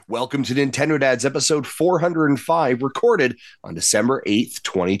Welcome to Nintendo Dads episode 405, recorded on December 8th,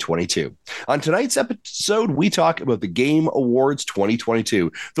 2022. On tonight's episode, we talk about the Game Awards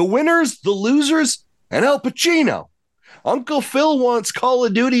 2022, the winners, the losers, and Al Pacino. Uncle Phil wants Call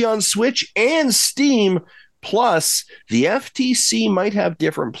of Duty on Switch and Steam, plus the FTC might have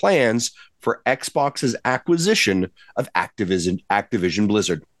different plans for Xbox's acquisition of Activision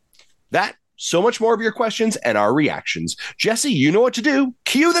Blizzard. That so much more of your questions and our reactions. Jesse, you know what to do.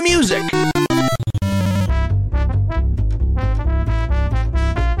 Cue the music.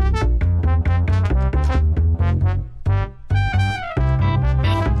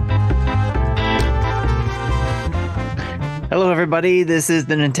 Hello, everybody. This is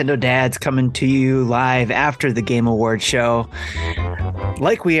the Nintendo Dads coming to you live after the Game Awards show,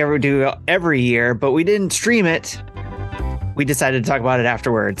 like we ever do every year, but we didn't stream it. We decided to talk about it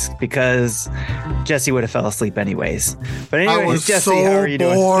afterwards because Jesse would have fell asleep anyways. But anyways, I was Jesse, so how are you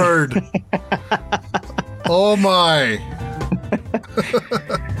doing? bored. Oh my!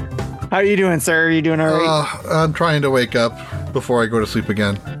 How are you doing, sir? Are you doing all right? I'm trying to wake up before I go to sleep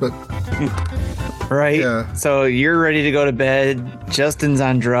again. But right. Yeah. So you're ready to go to bed. Justin's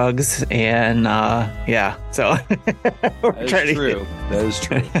on drugs, and yeah. So That is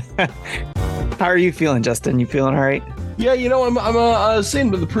true. How are you feeling, Justin? You feeling all right? Yeah, you know, I'm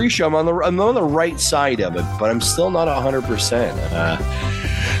saying with the pre-show, I'm on the right side of it, but I'm still not 100%.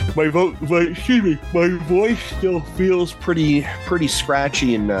 My voice still feels pretty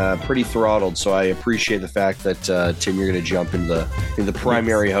scratchy and pretty throttled. So I appreciate the fact that Tim, you're going to jump in the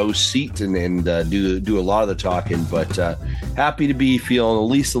primary host seat and do a lot of the talking. But happy to be feeling at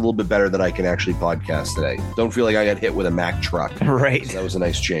least a little bit better that I can actually podcast today. Don't feel like I got hit with a Mack truck. Right. So that was a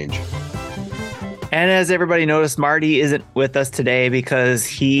nice change. And as everybody noticed, Marty isn't with us today because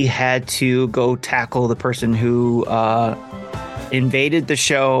he had to go tackle the person who invaded the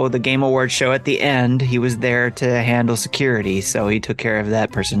show, the Game Awards show at the end. He was there to handle security, so he took care of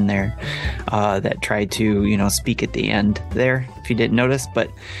that person there that tried to, speak at the end there, if you didn't notice. But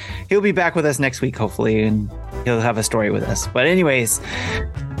he'll be back with us next week, hopefully, and he'll have a story with us. But anyways,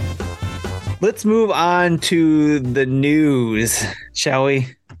 let's move on to the news, shall we?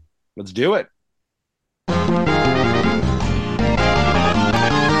 Let's do it.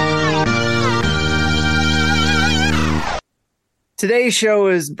 Today's show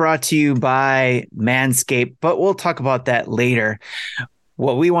is brought to you by Manscaped, but we'll talk about that later.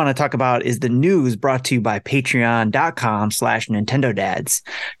 What we want to talk about is the news brought to you by patreon.com/Nintendo Dads.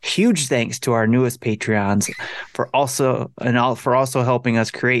 Huge thanks to our newest Patreons for also helping us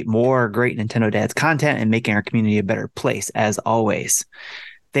create more great Nintendo Dads content and making our community a better place, as always.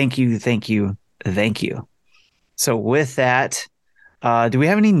 Thank you, thank you, thank you. So with that, do we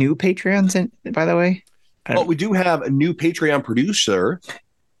have any new Patreons, by the way? Well, we do have a new Patreon producer.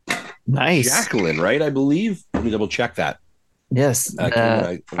 Nice. Jacqueline, right? I believe. Let me double check that. Yes.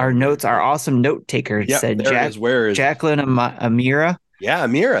 Our notes, our awesome note taker said Where is Jacqueline Amira. Yeah,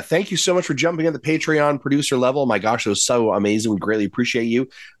 Amira, thank you so much for jumping at the Patreon producer level. My gosh, it was so amazing. We greatly appreciate you.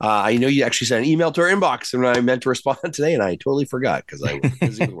 I know you actually sent an email to our inbox, and I meant to respond today, and I totally forgot because I was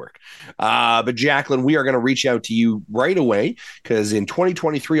busy with work. But Jacqueline, we are going to reach out to you right away because in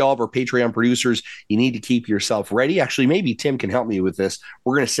 2023, all of our Patreon producers, you need to keep yourself ready. Actually, maybe Tim can help me with this.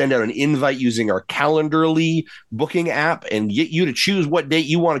 We're going to send out an invite using our Calendarly booking app and get you to choose what date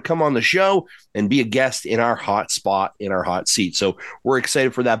you want to come on the show and be a guest in our hot spot, in our hot seat. So we're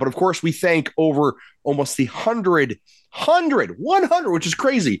excited for that. But of course, we thank over almost the 100, which is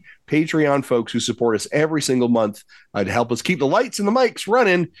crazy, Patreon folks who support us every single month to help us keep the lights and the mics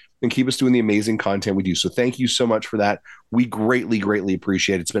running and keep us doing the amazing content we do. So thank you so much for that. We greatly, greatly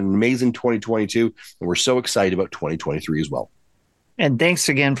appreciate it. It's been an amazing 2022, and we're so excited about 2023 as well. And thanks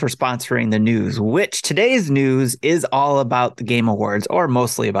again for sponsoring the news, which today's news is all about the Game Awards, or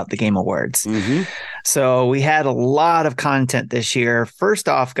mostly about the Game Awards. Mm-hmm. So we had a lot of content this year. First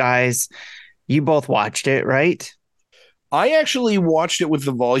off, guys, you both watched it, right? I actually watched it with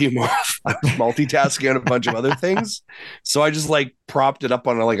the volume off. I was multitasking on a bunch of other things. So I just propped it up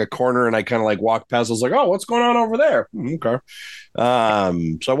on a corner and I kind of walked past. I was like, oh, what's going on over there? Okay.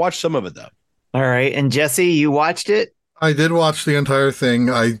 So I watched some of it though. All right. And Jesse, you watched it? I did watch the entire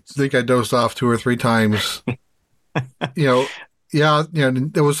thing. I think I dozed off 2 or 3 times. There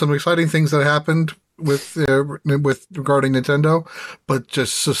was some exciting things that happened with regarding Nintendo, but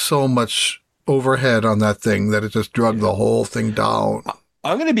just so much overhead on that thing that it just drug the whole thing down.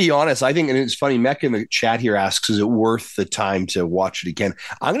 I'm going to be honest. I think, and it's funny, Mecca in the chat here asks, is it worth the time to watch it again?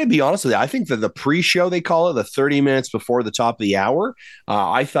 I'm going to be honest with you. I think that the pre-show, they call it, the 30 minutes before the top of the hour,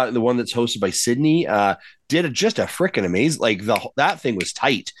 I thought the one that's hosted by Sydney did just a freaking amazing, like that thing was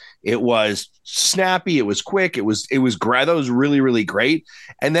tight. It was snappy. It was quick. It was great. That was really, really great.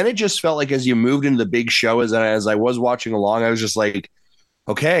 And then it just felt like as you moved into the big show, as I was watching along, I was just like,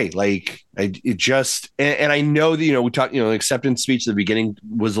 okay, like it just, and I know that, we talked, acceptance speech at the beginning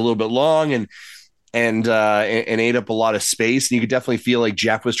was a little bit long and ate up a lot of space. And you could definitely feel like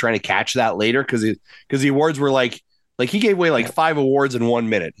Jeff was trying to catch that later because the awards were like he gave away like 5 awards in 1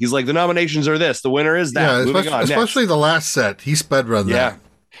 minute. He's like, the nominations are this, the winner is that. Yeah, especially the last set. He sped run that. Yeah.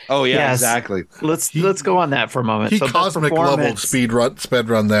 Oh yeah, yes. Exactly. Let's go on that for a moment. He cosmic level sped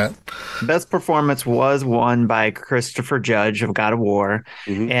run that. Best performance was won by Christopher Judge of God of War,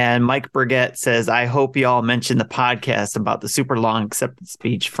 and Mike Burgett says, "I hope you all mention the podcast about the super long acceptance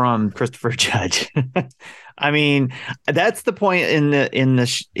speech from Christopher Judge." I mean, that's the point in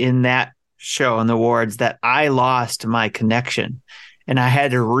that show in the awards that I lost my connection, and I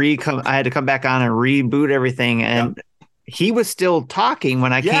had to come back on and reboot everything and. Yep. He was still talking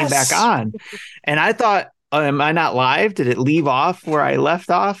when I came back on, and I thought, am I not live? Did it leave off where I left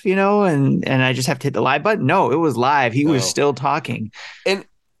off, and I just have to hit the live button? No, it was live. He was still talking. And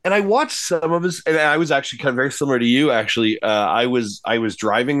I watched some of his, and I was actually kind of very similar to you, actually. I was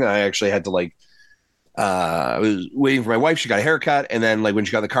driving, and I actually had to I was waiting for my wife. She got a haircut, and then when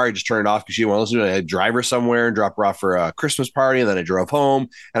she got in the car, I just turned it off because she didn't want to listen to it. I had to drive her somewhere and drop her off for a Christmas party, and then I drove home,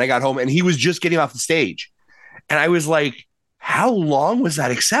 and I got home, and he was just getting off the stage. And I was like, how long was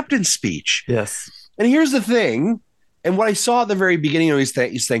that acceptance speech? Yes. And here's the thing. And what I saw at the very beginning, he's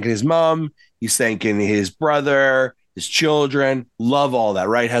thanking his mom. He's thanking his brother, his children. Love all that,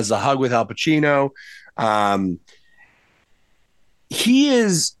 right? Has a hug with Al Pacino. He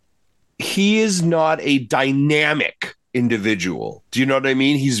is not a dynamic individual. Do you know what I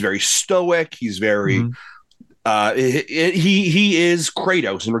mean? He's very stoic. He's very... he is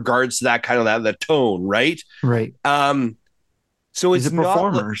Kratos in regards to that kind of that tone, right? Right. So he's a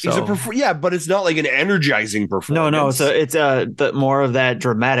performer. But it's not like an energizing performance. No. So it's more of that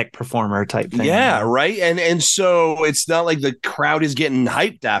dramatic performer type thing. Yeah, right. And so it's not like the crowd is getting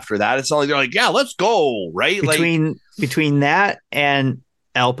hyped after that. It's not like they're like, yeah, let's go, right? Between that and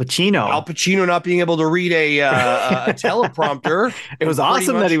Al Pacino not being able to read a teleprompter. It was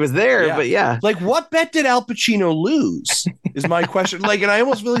awesome that he was there, but yeah. Like, what bet did Al Pacino lose is my question. And I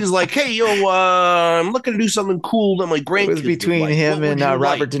almost feel like he's like, hey, I'm looking to do something cool that my grandkids. It was between him and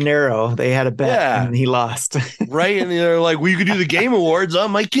Robert De Niro. They had a bet and he lost. Right. And they're like, well, you could do the Game Awards.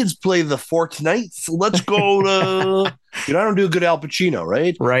 My kids play the Fortnite. So let's go to, I don't do a good Al Pacino,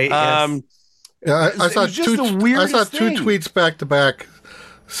 right? Right. Yeah, I saw two tweets back to back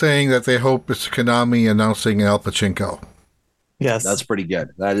saying that they hope it's Konami announcing Al Pachinko. Yes, that's pretty good.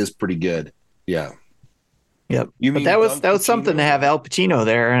 That is pretty good. Yeah. Yep. But that was something to have Al Pacino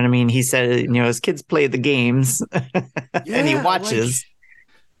there, and I mean, he said his kids play the games, and he watches.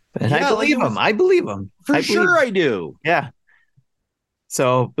 And I believe him. For sure, I do. Yeah.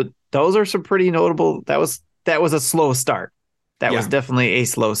 So, but those are some pretty notable. That was a slow start. That was definitely a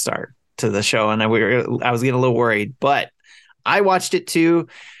slow start to the show, and I was getting a little worried, but I watched it too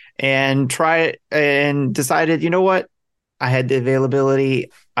and decided, you know what? I had the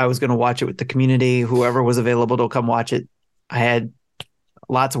availability. I was going to watch it with the community, whoever was available to come watch it. I had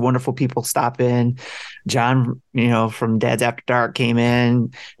lots of wonderful people stop in. John, from Dad's After Dark came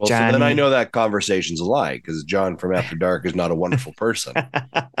in. Well, so then I know that conversation's a lie because John from After Dark is not a wonderful person.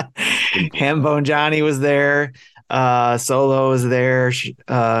 Hambone Johnny was there. Solo was there.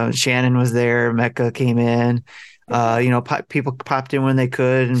 Shannon was there. Mecca came in. People popped in when they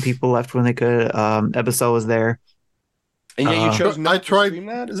could, and people left when they could. Ebiso was there, and yet you chose not to stream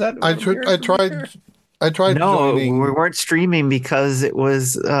that. Is that? I tried. No, joining. We weren't streaming because it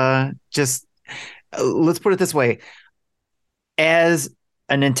was just. Let's put it this way: as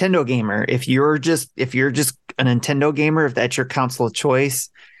a Nintendo gamer, if you're just a Nintendo gamer, if that's your console of choice,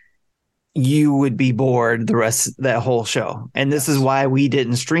 you would be bored the rest of that whole show. And this is why we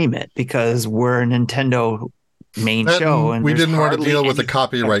didn't stream it, because we're a Nintendo main show, and we didn't want to deal with the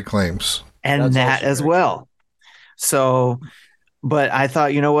copyright claims and that as well. So, but I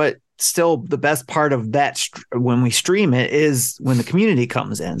thought, you know what? Still, the best part of that when we stream it is when the community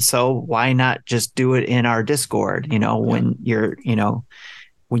comes in. So why not just do it in our Discord? When you're,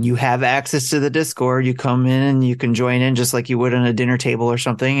 when you have access to the Discord, you come in and you can join in just like you would on a dinner table or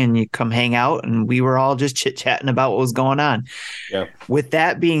something, and you come hang out. And we were all just chit chatting about what was going on. Yeah. With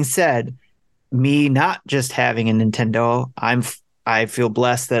that being said, me not just having a Nintendo, I feel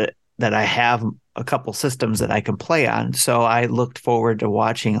blessed that I have a couple systems that I can play on. So I looked forward to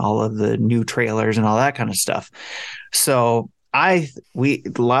watching all of the new trailers and all that kind of stuff. So a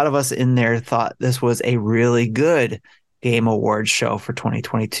lot of us in there thought this was a really good Game Awards show for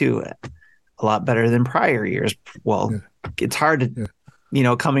 2022. A lot better than prior years. Well, it's hard to,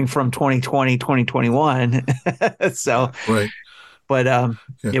 coming from 2020, 2021. So, right. But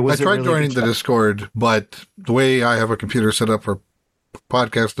it was. I tried joining the Discord, but the way I have a computer set up for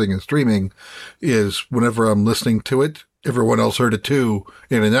podcasting and streaming is whenever I'm listening to it, everyone else heard it too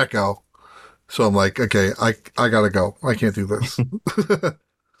in an echo. So I'm like, okay, I gotta go. I can't do this.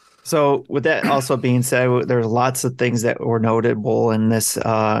 So with that also being said, there's lots of things that were notable in this,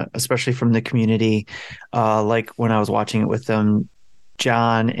 especially from the community. Like when I was watching it with them,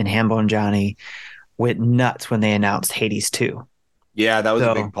 John and Hambone Johnny went nuts when they announced Hades 2. Yeah, that was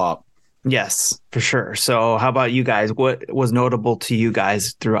a big pop. Yes, for sure. So how about you guys? What was notable to you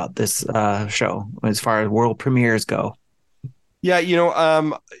guys throughout this show as far as world premieres go? Yeah,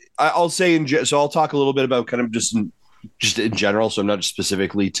 I'll say so I'll talk a little bit about kind of just in general, so not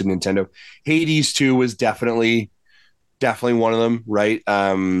specifically to Nintendo. Hades 2 was definitely one of them, right?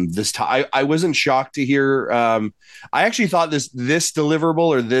 I wasn't shocked to hear. I actually thought this deliverable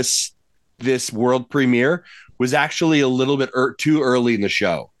or this world premiere was actually a little bit too early in the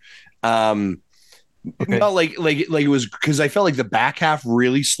show. Okay. Not like it was, because I felt like the back half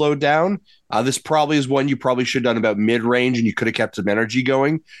really slowed down. This probably is one you probably should have done about mid-range, and you could have kept some energy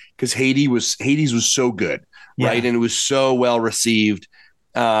going, because Hades was so good, right? And it was so well received.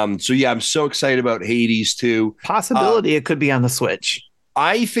 So yeah, I'm so excited about Hades 2. Possibility it could be on the Switch.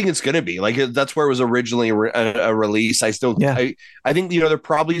 I think it's going to be that's where it was originally a release. I think they're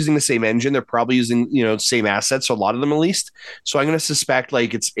probably using the same engine. They're probably using same assets. So a lot of them at least. So I'm going to suspect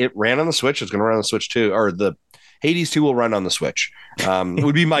it ran on the Switch. It's going to run on the Switch too, or the Hades 2 will run on the Switch.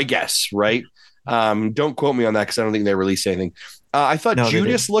 Would be my guess, right? Don't quote me on that because I don't think they released anything. I thought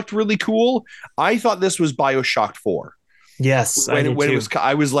Judas looked really cool. I thought this was BioShock 4. Yes, when it was,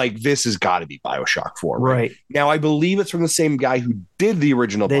 I was like, this has got to be BioShock 4. Right now, I believe it's from the same guy who did the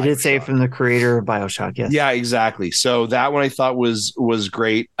original. They BioShock. Did say from the creator of BioShock. Yes. Yeah, exactly. So that one I thought was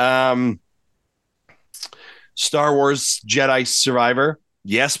great. Star Wars Jedi Survivor.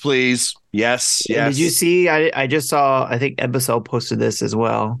 Yes, please. Yes. Did you see? I just saw. I think Episode posted this as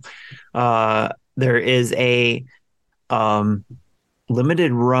well. There is a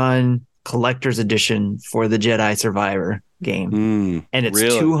limited run collector's edition for the Jedi Survivor game, and it's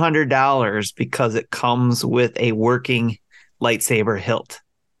really? $200 because it comes with a working lightsaber hilt,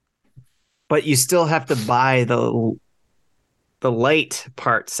 but you still have to buy the light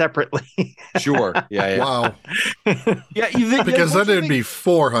part separately. Sure. Yeah. Wow. Yeah, because then it'd be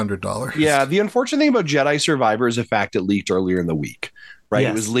 $400. Yeah, the unfortunate thing about Jedi Survivor is the fact it leaked earlier in the week. Right,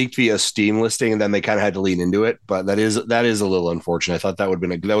 yes. It was leaked via Steam listing, and then they kind of had to lean into it. But that is a little unfortunate. I thought that would have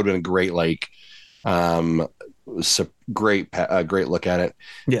been a great great look at it.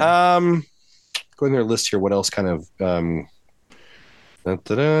 Yeah. Going their list here. What else kind of?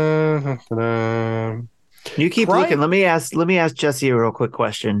 You keep looking. Let me ask Jesse a real quick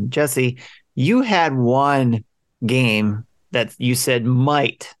question. Jesse, you had one game that you said you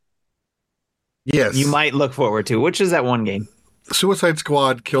might look forward to. Which is that one game? Suicide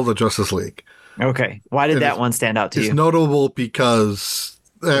Squad Kill the Justice League. Okay. Why did that one stand out to you? It's notable because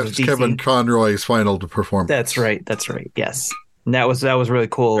that's Kevin Conroy's final performance. That's right. Yes. And that was really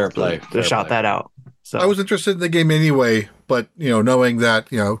cool. Fair play. To shout that out. So I was interested in the game anyway, but knowing that,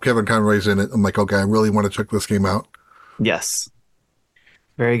 Kevin Conroy's in it, I'm like, okay, I really want to check this game out. Yes.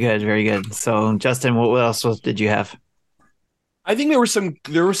 Very good. Very good. So Justin, what else did you have? I think there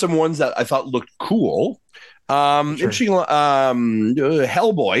were some ones that I thought looked cool. Sure. Interesting.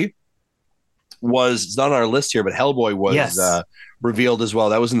 Hellboy it's not on our list here, but Hellboy was revealed as well.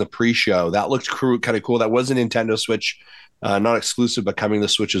 That was in the pre-show. That looked kind of cool. That was a Nintendo Switch, not exclusive, but coming to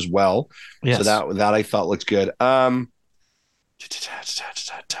Switch as well. Yes. So that I thought looked good.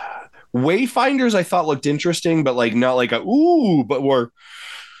 Wayfinders I thought looked interesting, but not like but were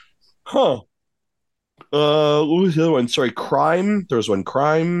what was the other one? Sorry, Crime. There was one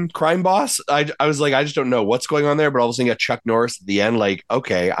Crime Boss. I was like, I just don't know what's going on there, but all of a sudden you got Chuck Norris at the end. Like,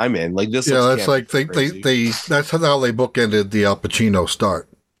 okay, I'm in. Like this. Yeah, that's like they that's how they bookended the Al Pacino start.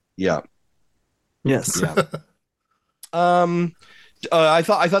 Yeah. Yes. Yeah. I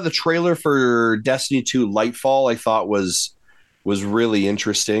thought the trailer for Destiny 2 Lightfall I thought was really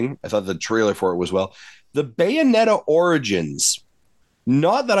interesting. I thought the trailer for it was well. The Bayonetta Origins.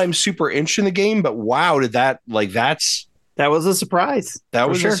 Not that I'm super interested in the game, but wow, that was a surprise. That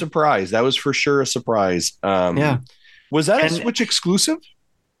was a surprise. That was for sure a surprise. Yeah. Was that a And- Switch exclusive?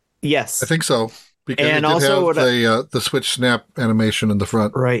 Yes. I think so. Because And it did also what have the switch snap animation in the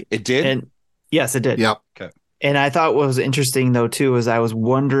front. Right. It did. And yes, it did. Yeah. And I thought what was interesting though too is I was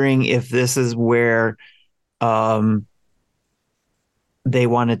wondering if this is where they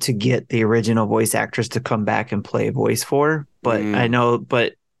wanted to get the original voice actress to come back and play voice for, but I know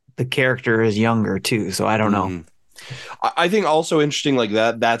the character is younger too, so I don't know. Mhm. I think also interesting like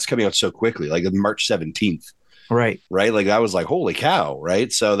that's coming out so quickly, like March 17th, Right. right? Like I was like, holy cow,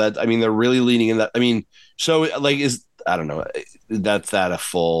 right? So that, I mean, they're really leaning in that. I mean, so like I don't know, that's that a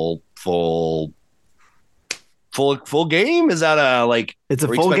full game? Is that a like It's a are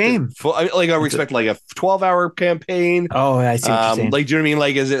we full expecting game. Full, I mean, like are we expecting like a 12-hour campaign? Oh, I see what you're saying. Like, do you know what I mean?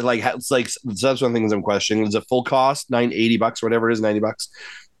 Like, is it like it's like so that's one of the things I'm questioning. Is it full cost $80, whatever it is, $90?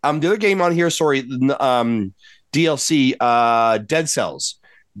 The other game on here, sorry, DLC, Dead Cells.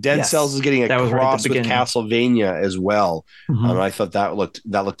 Dead Cells is getting a That was right at cross the with beginning. Castlevania as well. Mhm. I thought that looked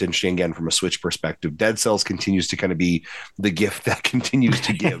interesting again from a Switch perspective. Dead Cells continues to kind of be the gift that continues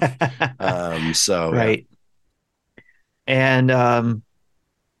to give. So right. And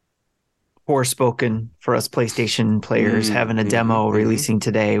Forspoken for us PlayStation players having a demo releasing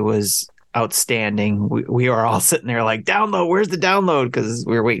today was outstanding. We are all sitting there like, download, where's the download? Because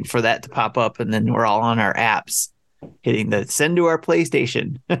we were waiting for that to pop up, and then we're all on our apps hitting the send to our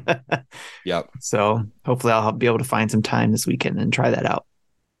PlayStation. Yep. So hopefully I'll be able to find some time this weekend and try that out.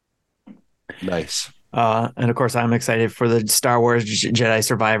 Nice. And of course, I'm excited for the Star Wars Jedi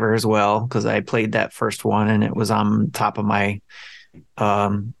Survivor as well, because I played that first one and it was on top of my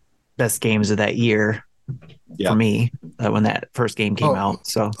best games of that year for me when that first game came out.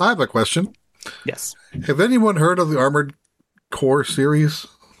 So I have a question. yes. Have anyone heard of the Armored Core series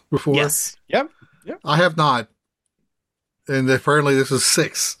before? Yes. Yep. I have not. And apparently this is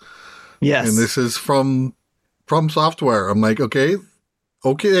 6. Yes. And this is from Software. I'm like, okay, I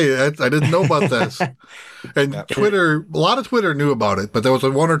didn't know about this. And Twitter, a lot of Twitter knew about it, but there was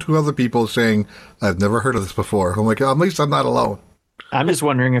one or two other people saying, I've never heard of this before. I'm like, at least I'm not alone. I'm just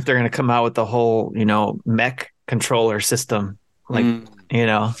wondering if they're going to come out with the whole, mech controller system, like,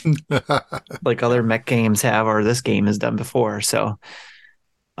 like other mech games have, or this game has done before. So,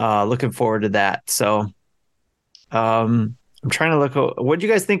 looking forward to that. So, I'm trying to look. What do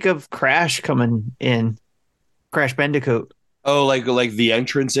you guys think of Crash coming in? Crash Bandicoot. Oh, like the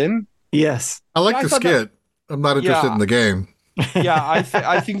entrance in? Yes. I like Yeah, I the thought skit. I'm not interested in the game. Yeah, I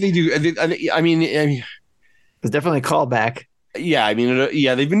think they do. I mean, It's definitely a callback. yeah, I mean,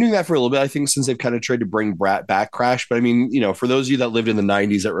 they've been doing that for a little bit. I think since they've kind of tried to bring back Crash. But I mean, for those of you that lived in the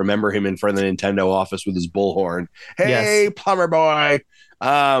 '90s that remember him in front of the Nintendo office with his bullhorn, hey, Yes. plumber boy.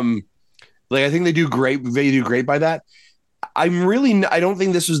 Like I think they do great. They do great by that. I don't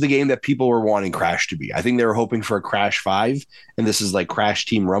think this was the game that people were wanting Crash to be. I think they were hoping for a Crash 5, and this is like Crash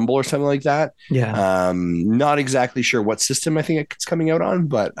Team Rumble or something like that. Yeah. Not exactly sure what system I think it's coming out on,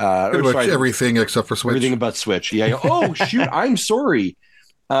 but Pretty much everything except for Switch. Everything but Switch. Yeah. Oh shoot! I'm sorry.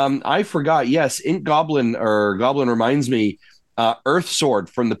 I forgot. Yes, Ink Goblin reminds me. Earth Sword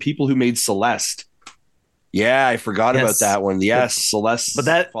from the people who made Celeste. Yeah, I forgot about that one. Yes, Celeste. But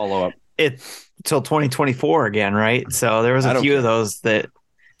that follow up. It's till 2024 again, right? So there was a few of those that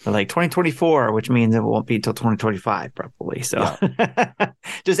are like 2024, which means it won't be till 2025 probably. So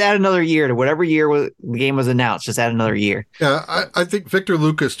just add another year to whatever year the game was announced. Just add another year. Yeah, I think Victor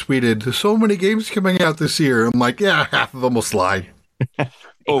Lucas tweeted, "There's so many games coming out this year." I'm like, yeah, half of them will slide.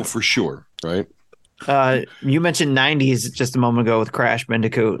 Oh, for sure, right? You mentioned 90s just a moment ago with Crash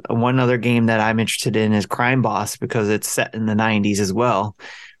Bandicoot. One other game that I'm interested in is Crime Boss because it's set in the 90s as well,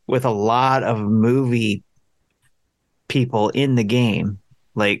 with a lot of movie people in the game.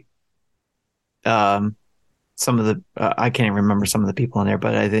 Like some of the I can't even remember some of the people in there,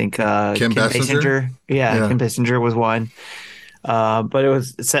 but I think Kim Basinger. Yeah, Kim Basinger was one. But it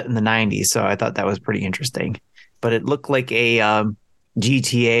was set in the 90s, so I thought that was pretty interesting. But it looked like a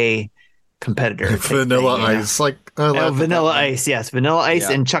GTA competitor. Vanilla Ice. Vanilla Ice, yes. Vanilla Ice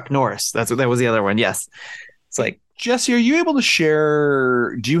and Chuck Norris. That was the other one, yes. It's like, Jesse, are you able to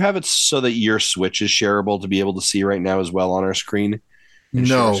share? Do you have it so that your Switch is shareable to be able to see right now as well on our screen?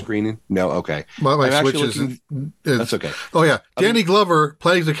 No. Screening? No, okay. My Switch is... That's okay. Oh, yeah. Danny Glover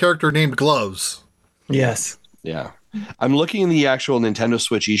plays a character named Gloves. Yes. Yeah. I'm looking in the actual Nintendo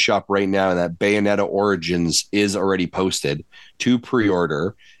Switch eShop right now, and that Bayonetta Origins is already posted to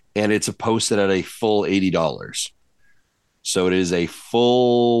pre-order, and it's posted at a full $80. So it is a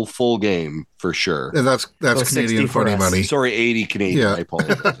full game for sure. And that's Canadian funny money. Sorry, 80 Canadian. Yeah. I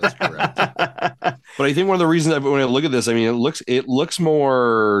apologize. That's correct. But I think one of the reasons when I look at this, I mean, it looks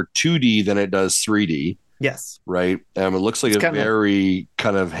more 2D than it does 3D. Yes. right? It looks like It's a kinda- very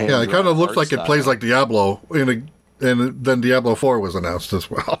kind of Yeah, it kind of looks like it plays like Diablo, and then Diablo 4 was announced as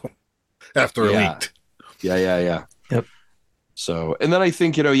well after it leaked. Yeah. Yep. So, and then I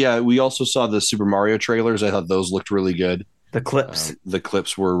think, we also saw the Super Mario trailers. I thought those looked really good. The clips. The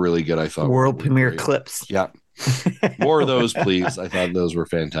clips were really good, I thought. World were premiere great. clips. Yeah. More of those, please. I thought those were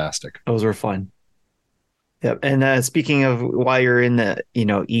fantastic. Those were fun. Yep. And speaking of while you're in the,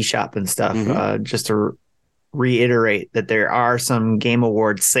 eShop and stuff, Mhm. just to reiterate that there are some Game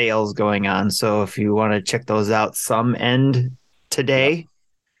Award sales going on. So if you want to check those out, some end today,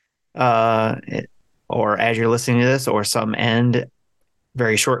 or as you're listening to this, or some end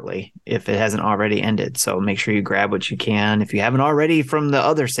very shortly if it hasn't already ended. So make sure you grab what you can if you haven't already from the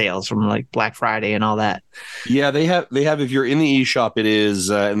other sales from like Black Friday and all that. Yeah, they have. If you're in the eShop, it is,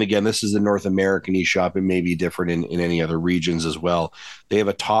 and again, this is the North American eShop. It may be different in any other regions as well. They have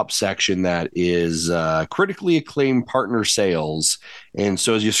a top section that is critically acclaimed partner sales, and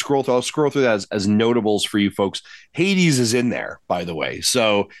so as you scroll through, I'll scroll through that as notables for you folks. Hades is in there, by the way.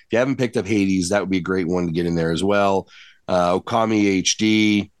 So if you haven't picked up Hades, that would be a great one to get in there as well. Okami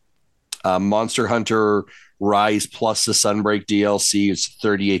HD, Monster Hunter Rise plus the Sunbreak DLC is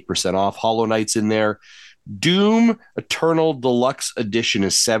 38% off. Hollow Knight's in there. Doom Eternal Deluxe Edition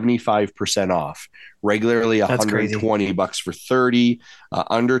is 75% off. Regularly $120 for 30.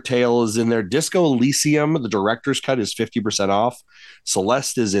 Undertale is in there. Disco Elysium, the director's cut, is 50% off.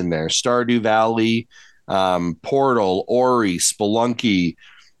 Celeste is in there. Stardew Valley, Portal, Ori, Spelunky.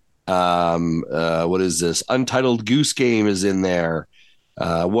 What is this? Untitled Goose Game is in there.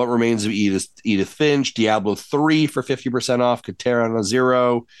 What Remains of Edith Finch, Diablo 3 for 50% off, Katana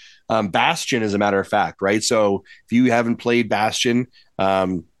Zero, Bastion, as a matter of fact, right? So if you haven't played Bastion,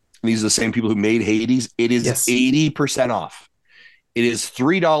 these are the same people who made Hades. It is 80% off. It is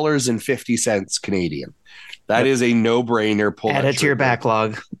 $3.50 Canadian. That is a no-brainer. Add it to your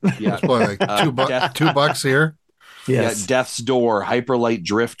backlog. Yeah, it's like $2 here. Yes. Yeah, Death's Door, Hyperlight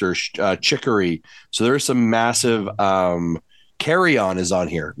Drifter, Chicory. So there's some massive. Carry On is on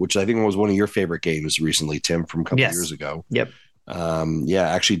here, which I think was one of your favorite games recently, Tim, from a couple years ago. Yep.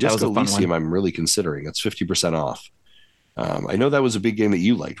 Actually, Disco Elysium, I'm really considering. It's 50% off. I know that was a big game that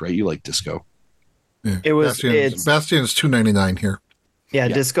you liked, right? You liked Disco. Yeah. Bastion's $2.99 here. Yeah,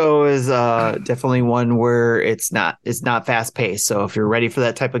 Disco is definitely one where it's not fast paced. So if you're ready for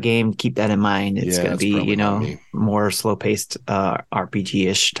that type of game, keep that in mind. It's going to be more slow paced RPG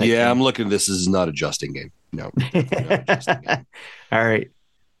ish type. Yeah, game. I'm looking. This is not a adjusting game. No. Game. All right.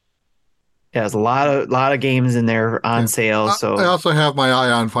 Yeah, there's a lot of games in there on sale. So I also have my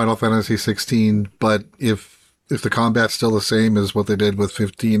eye on Final Fantasy 16, but if the combat's still the same as what they did with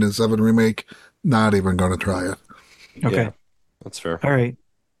 15 and 7 Remake, not even going to try it. Okay. Yeah, that's fair. All right.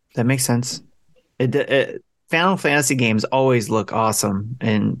 That makes sense. Final Fantasy games always look awesome,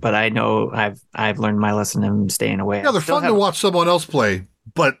 but I know I've learned my lesson and staying away. Yeah, they're fun to watch someone else play,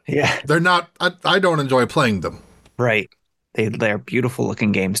 but they're not. I don't enjoy playing them. Right. They're beautiful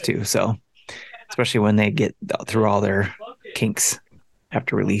looking games too. So especially when they get through all their kinks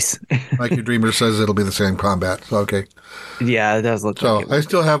after release. Like your Dreamer says, it'll be the same combat. So, okay. Yeah, it does look. So like I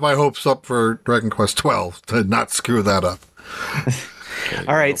still have my hopes up for Dragon Quest 12 to not screw that up.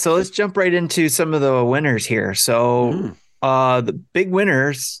 All right, so let's jump right into some of the winners here. So the big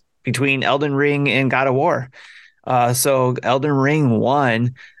winners between Elden Ring and God of War. So Elden Ring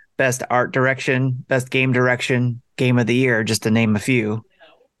won Best Art Direction, Best Game Direction, Game of the Year, just to name a few.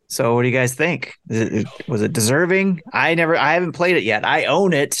 So what do you guys think? Was it deserving? I haven't played it yet. I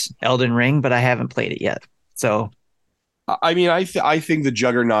own it, Elden Ring, but I haven't played it yet. So I mean, I think the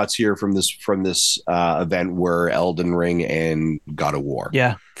juggernauts here from this event were Elden Ring and God of War.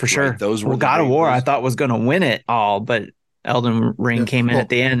 Yeah, for sure. Right? Those were God of War. I thought was going to win it all, but Elden Ring came in at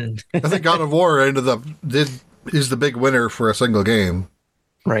the end. I think God of War is the big winner for a single game.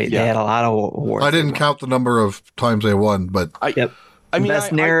 Right. Yeah. They had a lot of awards. I didn't count the number of times they won, but I mean,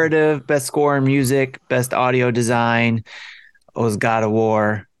 best narrative, best score and music, best audio design was God of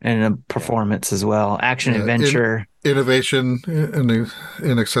War, and a performance as well. Action adventure, innovation,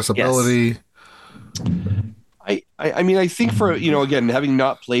 and accessibility. Yes. I mean, I think for, again, having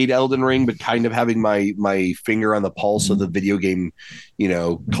not played Elden Ring, but kind of having my finger on the pulse of the video game,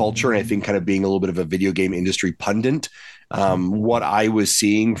 culture, and I think kind of being a little bit of a video game industry pundit, what I was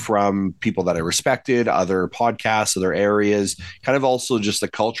seeing from people that I respected, other podcasts, other areas, kind of also just the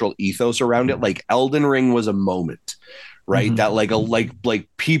cultural ethos around it. Like Elden Ring was a moment, right? Mm-hmm. That like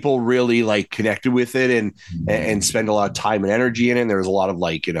people really like connected with it and spend a lot of time and energy in it. And there was a lot of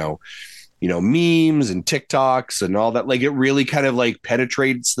memes and TikToks and all that. Like it really kind of like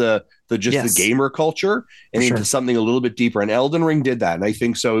penetrates the the Yes. gamer culture and For into sure. something a little bit deeper. And Elden Ring did that, and I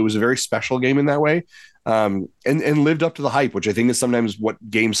think so. It was a very special game in that way, and lived up to the hype, which I think is sometimes what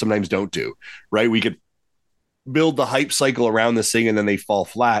games sometimes don't do. Right? We could build the hype cycle around this thing and then they fall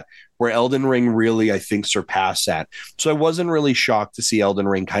flat, where Elden Ring really, I think, surpassed that. So I wasn't really shocked to see Elden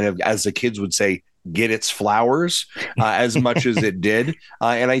Ring kind of, as the kids would say, get its flowers as much as it did.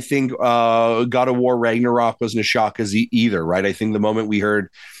 And I think God of War Ragnarok wasn't a shock as either, right? I think the moment we heard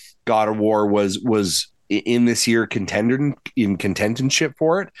God of War was in this year contendership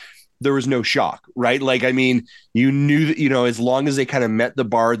for it, there was no shock, right? Like, I mean, you knew that, as long as they kind of met the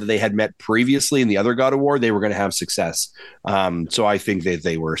bar that they had met previously in the other God of War, they were going to have success. So I think that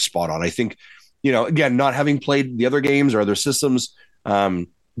they were spot on. I think, again, not having played the other games or other systems,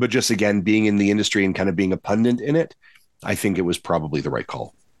 but just, again, being in the industry and kind of being a pundit in it, I think it was probably the right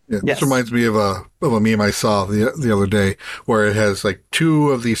call. Yeah, Yes. This reminds me of a meme I saw the other day where it has like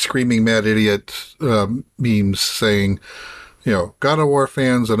two of the screaming mad idiot memes saying, God of War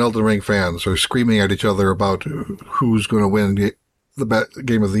fans and Elden Ring fans are screaming at each other about who's going to win the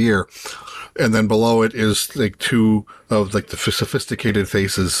game of the year. And then below it is like two of like the sophisticated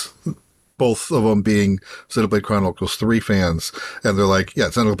faces, both of them being Xenoblade Chronicles 3 fans. And they're like, yeah,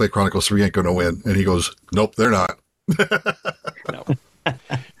 Xenoblade Chronicles 3 ain't going to win. And he goes, nope, they're not.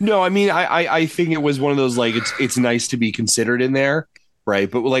 No, I mean, I think it was one of those, like, it's nice to be considered in there. Right.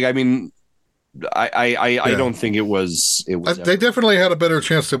 But like, I mean, I don't think it was. They definitely had a better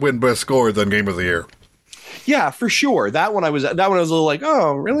chance to win best score than Game of the Year. Yeah, for sure. That one I was a little like,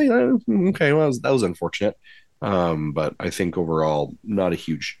 oh, really? Okay, well, that was unfortunate. But I think overall, not a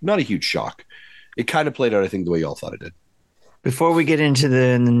huge shock. It kind of played out, I think, the way y'all thought it did. Before we get into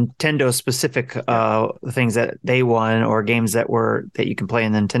the Nintendo specific things that they won or games that you can play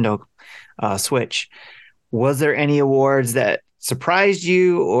in the Nintendo Switch, was there any awards that surprised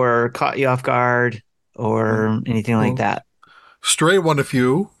you or caught you off guard or anything like that? Stray won a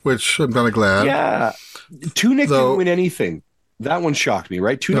few, which I'm kind of glad. Yeah. Tunic didn't win anything. That one shocked me,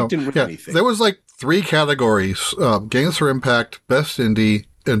 right? Tunic didn't win anything. There was like 3 categories, Games for Impact, Best Indie,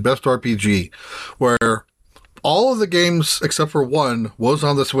 and Best RPG, where all of the games except for one was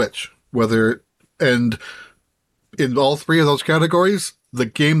on the Switch. And in all 3 of those categories, the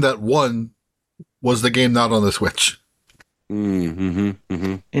game that won was the game not on the Switch.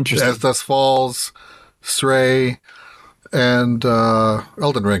 Interesting. As Dust Falls, Stray, and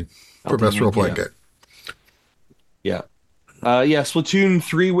Elden Ring for Best Role-Playing Game. Yeah. Splatoon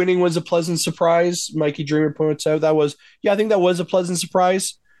 3 winning was a pleasant surprise. Mikey Dreamer points out I think that was a pleasant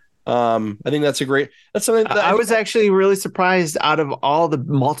surprise. I think that's something that I was actually really surprised. Out of all the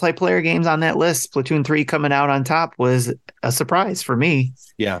multiplayer games on that list, Splatoon 3 coming out on top was a surprise for me.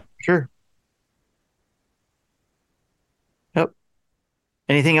 Yeah. Sure. Yep.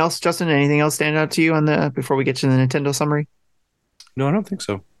 Anything else, Justin? Anything else stand out to you before we get to the Nintendo summary? No, I don't think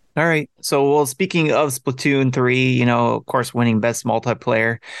so. All right. So, well, speaking of Splatoon 3, of course, winning Best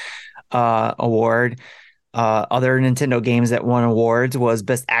Multiplayer award. Other Nintendo games that won awards was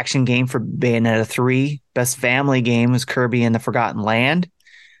Best Action Game for Bayonetta 3. Best Family Game was Kirby and the Forgotten Land.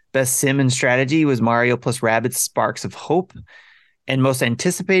 Best Sim and Strategy was Mario plus Rabbids Sparks of Hope. And Most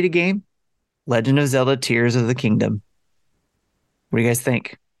Anticipated Game, Legend of Zelda Tears of the Kingdom. What do you guys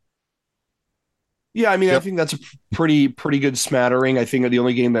think? Yeah, I mean, I think that's a pretty good smattering. I think the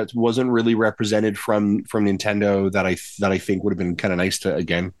only game that wasn't really represented from Nintendo that I think would have been kind of nice to,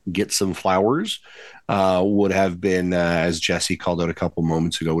 again, get some flowers would have been, as Jesse called out a couple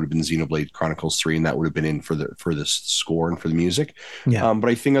moments ago, would have been Xenoblade Chronicles 3, and that would have been in for the score and for the music. Yeah. But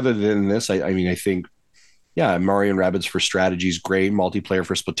I think other than this, I think, yeah, Mario and Rabbids for strategy is great. Multiplayer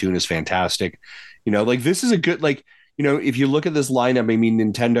for Splatoon is fantastic. This is a good, if you look at this lineup, I mean,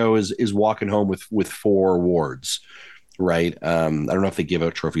 Nintendo is walking home with 4 awards, right? I don't know if they give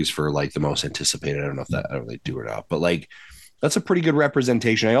out trophies for like the most anticipated. I don't know if they do or not, but like that's a pretty good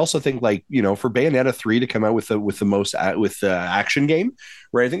representation. I also think for Bayonetta 3 to come out with the action game,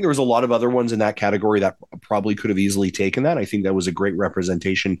 right? I think there was a lot of other ones in that category that probably could have easily taken that. I think that was a great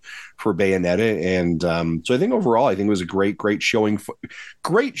representation for Bayonetta, and so I think overall, I think it was a great showing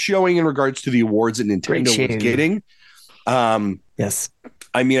in regards to the awards that Nintendo was getting. Yes.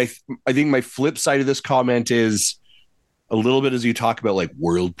 I mean, I think my flip side of this comment is a little bit as you talk about like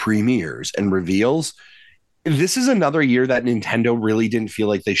world premieres and reveals. This is another year that Nintendo really didn't feel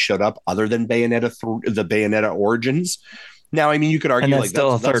like they showed up other than the Bayonetta Origins. Now, I mean, you could argue and that's like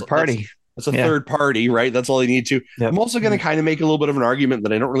still a third party. That's a third party, right? That's all they need to. Yep. I'm also going to kind of make a little bit of an argument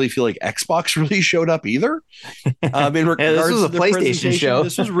that I don't really feel like Xbox really showed up either. In regards this was a to the PlayStation show.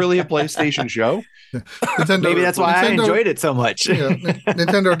 This was really a PlayStation show. Nintendo, Maybe that's why I Nintendo, enjoyed it so much.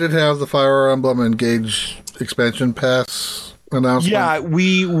 Nintendo did have the Fire Emblem Engage expansion pass announcement. Yeah,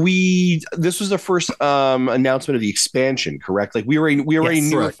 we this was the first announcement of the expansion, correct? Like we already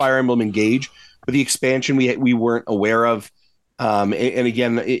knew correct. Fire Emblem Engage, but the expansion we weren't aware of. And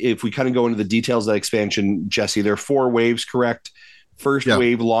again, if we kind of go into the details of that expansion, Jesse, there are 4 waves, correct? First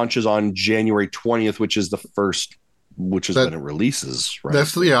wave launches on January 20th, which is when it releases, right?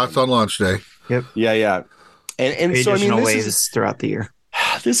 That's it's on launch day. Yep. Yeah. And so I mean, this waves is throughout the year.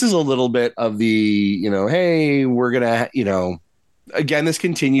 This is a little bit of the, hey, we're gonna, again, this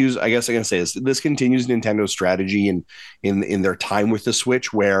continues. I guess I can say this. This continues Nintendo's strategy in their time with the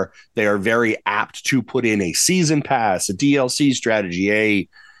Switch, where they are very apt to put in a season pass, a DLC strategy,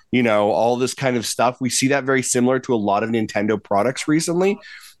 all this kind of stuff. We see that very similar to a lot of Nintendo products recently.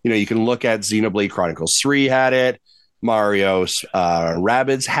 You can look at Xenoblade Chronicles 3 had it, Mario's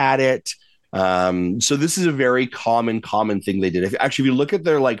Rabbids had it. So this is a very common thing they did. If you look at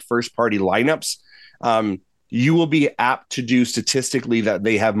their like first party lineups, you will be apt to do statistically that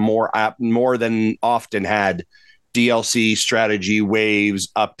they have more than often had DLC strategy waves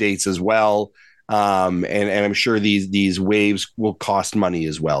updates as well. And I'm sure these waves will cost money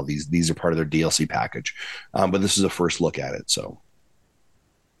as well. These are part of their DLC package. But this is a first look at it. So.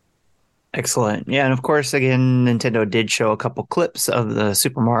 Excellent. Yeah, and of course, again, Nintendo did show a couple clips of the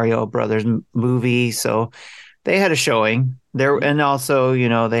Super Mario Brothers movie, so they had a showing there, and also,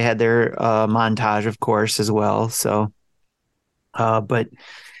 they had their montage, of course, as well. So, but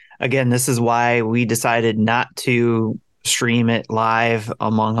again, this is why we decided not to stream it live,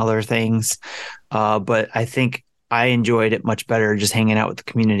 among other things. But I think I enjoyed it much better just hanging out with the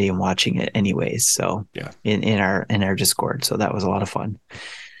community and watching it, anyways. So, yeah, in our Discord, so that was a lot of fun.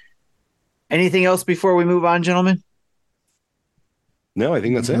 Anything else before we move on, gentlemen? No, I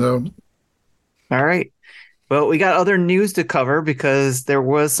think that's it. No. All right. Well, we got other news to cover because there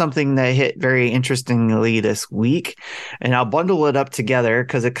was something that hit very interestingly this week, and I'll bundle it up together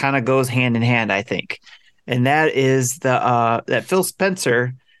because it kind of goes hand in hand, I think. And that is that Phil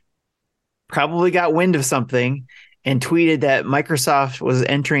Spencer probably got wind of something and tweeted that Microsoft was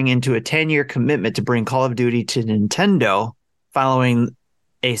entering into a 10-year commitment to bring Call of Duty to Nintendo following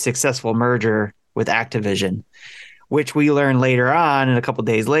a successful merger with Activision, which we learn later on, and a couple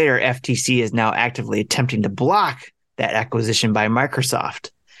days later, FTC is now actively attempting to block that acquisition by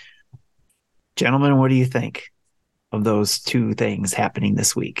Microsoft. Gentlemen, what do you think of those two things happening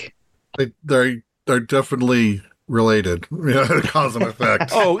this week? They're definitely related, cause and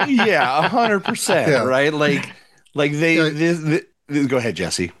effect. Oh yeah, 100%. Right? Like they go ahead,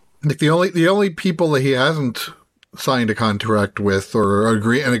 Jesse. Like the only people that he hasn't signed a contract with, or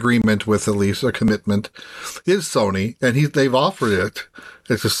an agreement with, at least a commitment, is Sony, and they've offered it.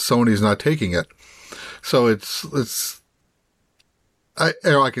 It's just Sony's not taking it. So I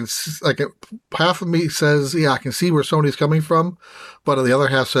can half of me says, I can see where Sony's coming from, but the other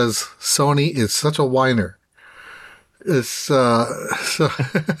half says Sony is such a whiner. It's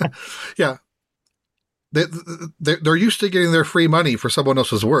yeah. They're used to getting their free money for someone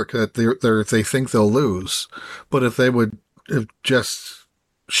else's work that they think they'll lose. But if they would have just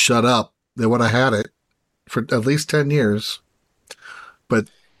shut up, they would have had it for at least 10 years. But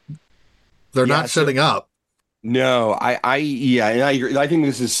they're not setting up. No, I agree. I think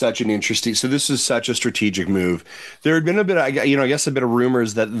this is such an interesting. So this is such a strategic move. There had been a bit, I guess, a bit of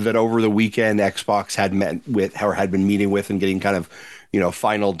rumors that over the weekend Xbox had met with, or had been meeting with, and getting kind of,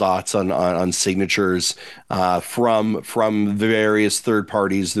 final dots on signatures from the various third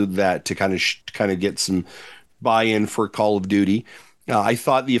parties that to kind of get some buy-in for Call of Duty. I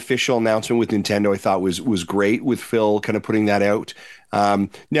thought the official announcement with Nintendo, I thought was great, with Phil kind of putting that out.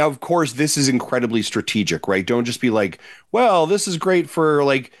 Now, of course, this is incredibly strategic, right? Don't just be like, well, this is great for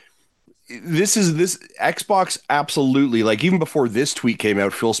like, this Xbox. Absolutely. Like, even before this tweet came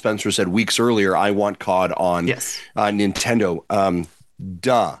out, Phil Spencer said weeks earlier, I want COD on Nintendo.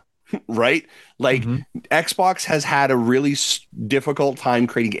 Duh. Right? Like, Xbox has had a really difficult time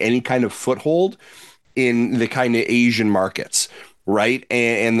creating any kind of foothold in the kind of Asian markets, right?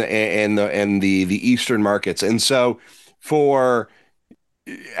 And the Eastern markets. And so for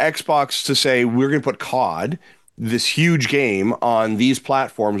Xbox to say, we're going to put COD, this huge game, on these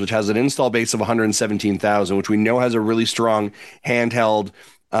platforms, which has an install base of 117,000, which we know has a really strong handheld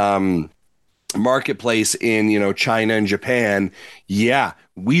marketplace in, you know, China and Japan, yeah,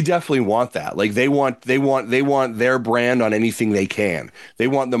 we definitely want that. Like they want their brand on anything they can. They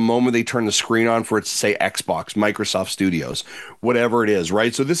want the moment they turn the screen on for it to say Xbox, Microsoft Studios, whatever it is,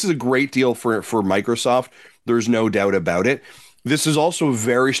 right? So this is a great deal for Microsoft. There's no doubt about it. This is also a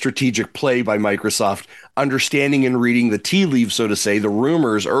very strategic play by Microsoft, understanding and reading the tea leaves, so to say, the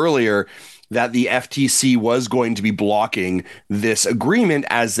rumors earlier that the FTC was going to be blocking this agreement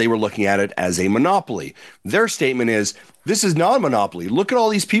as they were looking at it as a monopoly. Their statement is, this is not a monopoly. Look at all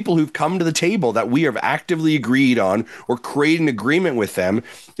these people who've come to the table that we have actively agreed on or created an agreement with them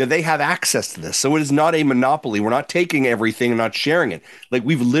that they have access to this. So it is not a monopoly. We're not taking everything and not sharing it. Like,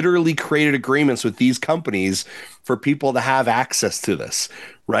 we've literally created agreements with these companies for people to have access to this,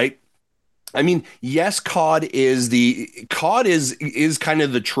 right? I mean, yes, COD is kind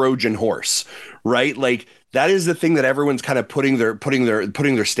of the Trojan horse, right? Like, that is the thing that everyone's kind of putting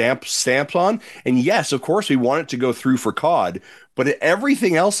their stamps on. And yes, of course, we want it to go through for COD, but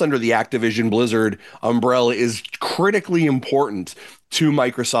everything else under the Activision Blizzard umbrella is critically important to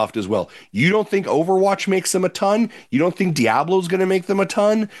Microsoft as well. You don't think Overwatch makes them a ton? You don't think Diablo's going to make them a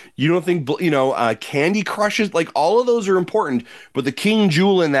ton? You don't think, Candy Crush is, like, all of those are important, but the king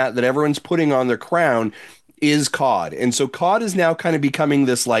jewel in that everyone's putting on their crown is COD. And so COD is now kind of becoming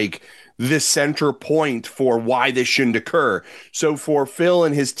this center point for why this shouldn't occur. So for Phil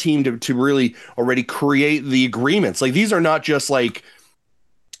and his team to really already create the agreements, like, these are not just like,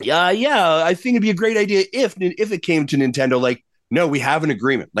 I think it'd be a great idea if it came to Nintendo. Like, no, we have an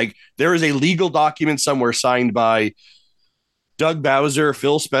agreement. Like, there is a legal document somewhere signed by Doug Bowser,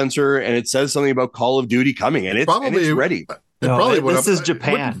 Phil Spencer, and it says something about Call of Duty coming, and it's ready. This is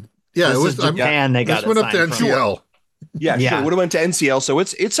Japan. It was Japan. They got this went up to NCL. Yeah, sure. Would have went to NCL. So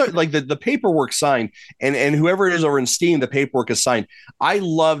it's like the paperwork signed, and whoever it is over in Steam, the paperwork is signed. I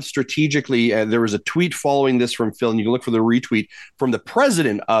loved strategically. There was a tweet following this from Phil, and you can look for the retweet from the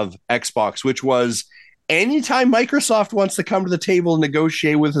president of Xbox, which was, anytime Microsoft wants to come to the table and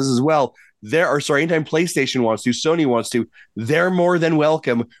negotiate with us as well, anytime PlayStation wants to, Sony wants to, they're more than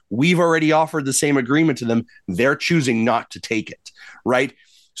welcome. We've already offered the same agreement to them. They're choosing not to take it, right?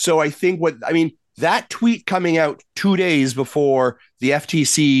 So I think that tweet coming out 2 days before the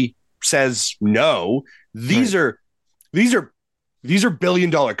FTC says no, these are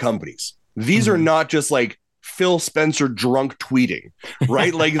billion-dollar companies. These are not just like Phil Spencer drunk tweeting,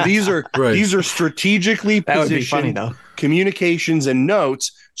 right? Like, these are these are strategically positioned communications and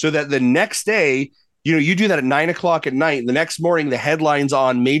notes, so that the next day, you do that at 9:00 at night. The next morning, the headlines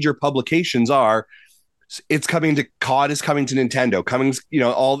on major publications are, it's coming to COD is coming to Nintendo,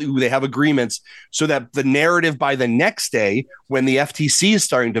 they have agreements, so that the narrative by the next day, when the FTC is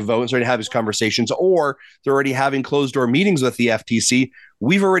starting to vote and starting to have these conversations, or they're already having closed door meetings with the FTC,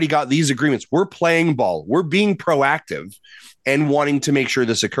 we've already got these agreements. We're playing ball. We're being proactive and wanting to make sure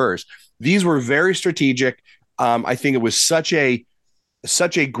this occurs. These were very strategic. I think it was such a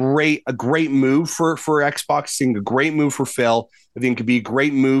great move for Xbox, I think a great move for Phil. I think it could be a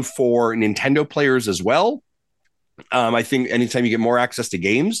great move for Nintendo players as well. I think anytime you get more access to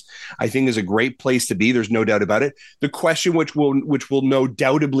games, I think is a great place to be. There's no doubt about it. The question which will no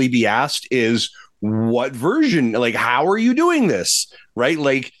doubtably be asked is, what version? Like, how are you doing this? Right?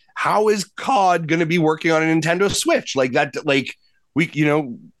 Like, how is COD going to be working on a Nintendo Switch? Like that, like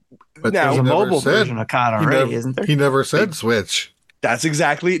but now a mobile version of COD already, isn't there? He never said Switch. That's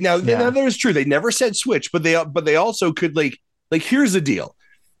exactly now. Now that is true. They never said Switch, but they also could like here's the deal.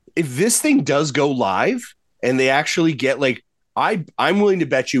 If this thing does go live and they actually get I'm willing to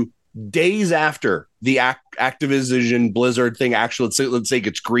bet you days after the Activision Blizzard thing actually, let's say it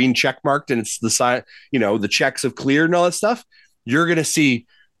gets green check marked and it's the sign, the checks have cleared and all that stuff, you're going to see,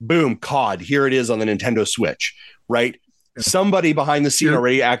 boom, COD, here it is on the Nintendo Switch, right? Somebody behind the scene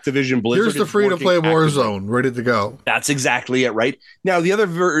already, Activision Blizzard. Here's the free-to-play Warzone, ready to go. That's exactly it, right? Now, the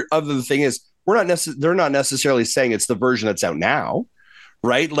other thing is, they're not necessarily saying it's the version that's out now,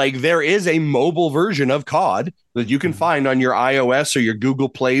 right? Like, there is a mobile version of COD that you can find on your iOS or your Google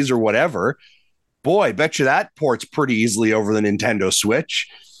Plays or whatever. Boy, I bet you that ports pretty easily over the Nintendo Switch.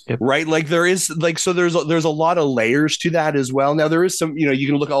 Yep. Right. Like, there is so there's a lot of layers to that as well. Now, there is some, you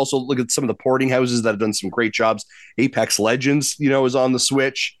can look at some of the porting houses that have done some great jobs. Apex Legends, is on the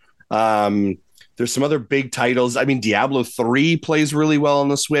Switch. There's some other big titles. I mean, Diablo 3 plays really well on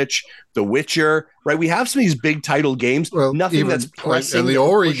the Switch. The Witcher, right? We have some of these big title games. Well, nothing that's pressing. And the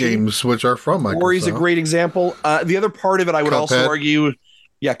Ori games, which are from Microsoft. Ori's a great example. The other part of it, I would also argue,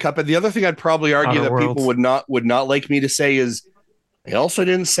 Cuphead. The other thing I'd probably argue that people would not like me to say is, they also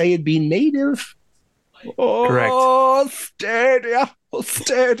didn't say it'd be native. Correct. Stadia. Well,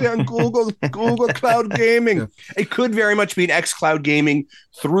 stay down Google Cloud Gaming. Yeah. It could very much be an xCloud Gaming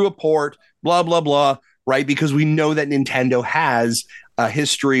through a port, blah, blah, blah, right? Because we know that Nintendo has a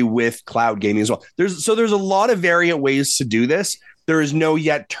history with cloud gaming as well. There's a lot of variant ways to do this. There is no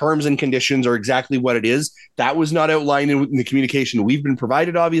yet terms and conditions or exactly what it is. That was not outlined in the communication we've been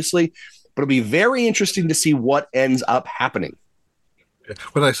provided, obviously, but it'll be very interesting to see what ends up happening.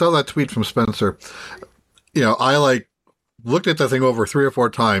 When I saw that tweet from Spencer, I looked at that thing over 3 or 4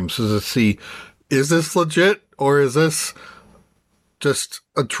 times to see, is this legit or is this just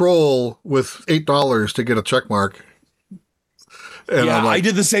a troll with $8 to get a check mark? And yeah, I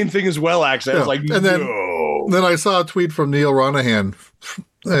did the same thing as well, actually. I was like, and then I saw a tweet from Neil Ronaghan,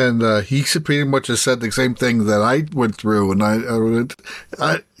 and he pretty much has said the same thing that I went through, and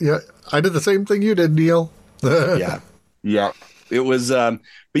I did the same thing you did, Neil. Yeah. It was, but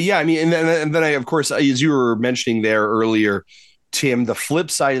yeah, I mean, and then I, of course, as you were mentioning there earlier, Tim, the flip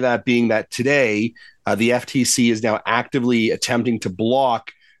side of that being that today, the FTC is now actively attempting to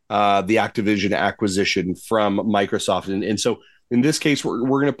block the Activision acquisition from Microsoft. And so in this case, we're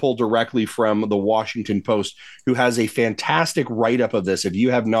going to pull directly from the Washington Post, who has a fantastic write-up of this. If you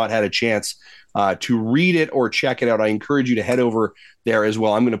have not had a chance to read it or check it out, I encourage you to head over there as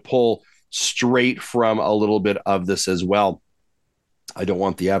well. I'm going to pull straight from a little bit of this as well. I don't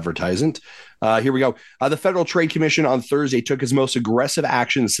want the advertisement. Here we go. The Federal Trade Commission on Thursday took its most aggressive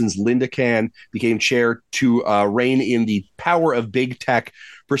action since Linda Can became chair to rein in the power of big tech,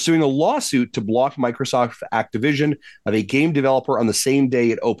 pursuing a lawsuit to block Microsoft Activision of a game developer on the same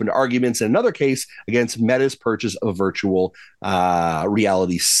day it opened arguments in another case against Meta's purchase of a virtual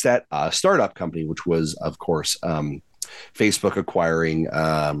reality startup company, which was, of course, Facebook acquiring,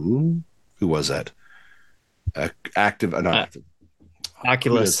 who was that?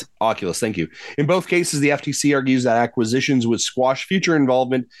 Oculus. Oculus, thank you. In both cases, the FTC argues that acquisitions would squash future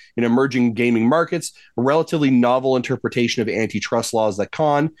involvement in emerging gaming markets, a relatively novel interpretation of antitrust laws that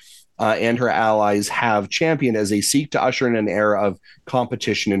Khan and her allies have championed as they seek to usher in an era of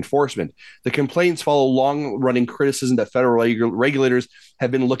competition enforcement. The complaints follow long-running criticism that federal regulators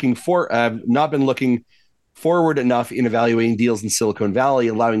have not been looking forward enough in evaluating deals in Silicon Valley,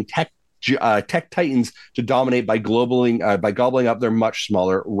 allowing tech titans to dominate by gobbling up their much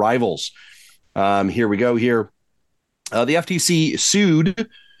smaller rivals. Here we go. Here, the FTC suit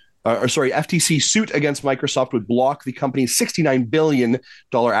against Microsoft would block the company's $69 billion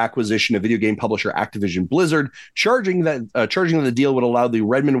acquisition of video game publisher Activision Blizzard, charging that the deal would allow the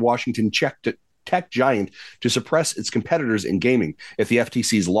Redmond, Washington tech giant to suppress its competitors in gaming. If the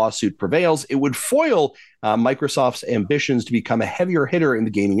FTC's lawsuit prevails, it would foil Microsoft's ambitions to become a heavier hitter in the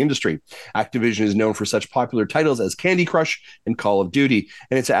gaming industry. Activision is known for such popular titles as Candy Crush and Call of Duty,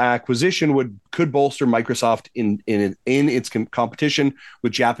 and its acquisition could bolster Microsoft in its competition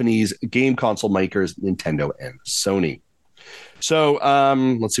with Japanese game console makers Nintendo and Sony. So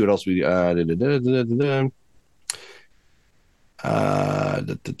let's see what else we Nintendo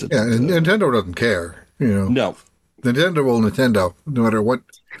doesn't care, No, Nintendo will Nintendo no matter what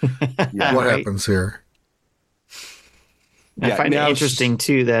happens here. I find it interesting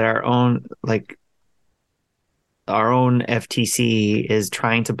too that our own FTC is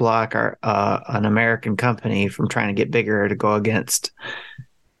trying to block an American company from trying to get bigger to go against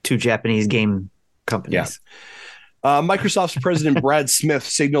 2 Japanese game companies. Yeah. Microsoft's president Brad Smith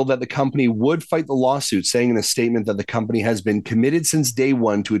signaled that the company would fight the lawsuit, saying in a statement that the company has been committed since day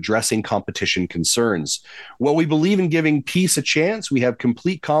one to addressing competition concerns. While we believe in giving peace a chance, we have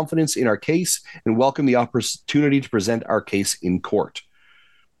complete confidence in our case and welcome the opportunity to present our case in court.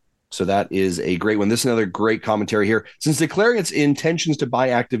 So that is a great one. This is another great commentary here. Since declaring its intentions to buy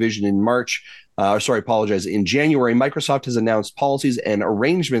Activision in in January, Microsoft has announced policies and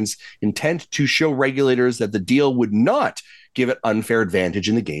arrangements intent to show regulators that the deal would not give it unfair advantage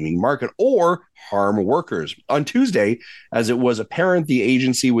in the gaming market or harm workers. On Tuesday, as it was apparent the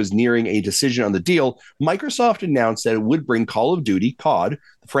agency was nearing a decision on the deal, Microsoft announced that it would bring Call of Duty, COD,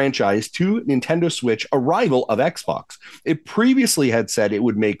 the franchise, to Nintendo Switch, a rival of Xbox. It previously had said it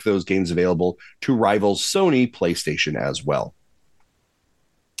would make those games available to rivals Sony PlayStation as well.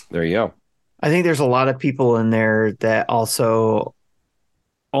 There you go. I think there's a lot of people in there that also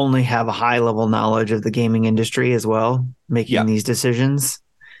only have a high level knowledge of the gaming industry as well, making these decisions.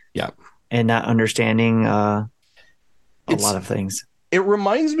 Yeah. And not understanding a lot of things. It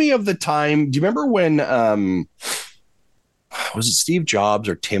reminds me of the time. Do you remember when was it Steve Jobs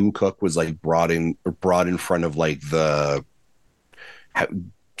or Tim Cook was brought in front of one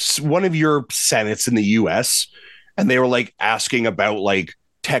of your senates in the US, and they were asking about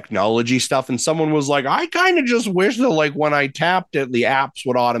technology stuff, and someone was like, I kind of just wish that like when I tapped it, the apps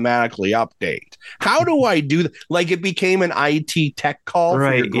would automatically update. How do I do that? Like it became an IT tech call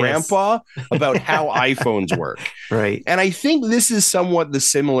for your grandpa about how iPhones work. Right. And I think this is somewhat the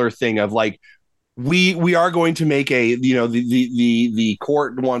similar thing of like, we are going to make a, you know, the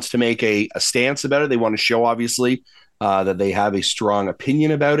court wants to make a stance about it. They want to show obviously that they have a strong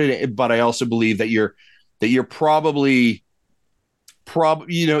opinion about it. But I also believe that you're probably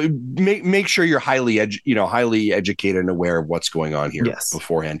you know, make sure you're highly educated and aware of what's going on here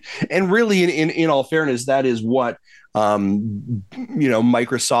beforehand. And really, in all fairness, that is what you know,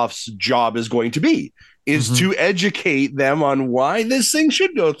 Microsoft's job is going to be, is to educate them on why this thing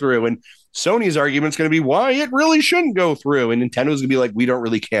should go through. And Sony's argument is going to be why it really shouldn't go through. And Nintendo's going to be like, we don't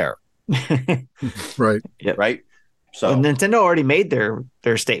really care. Right. Yep. Right. So well, Nintendo already made their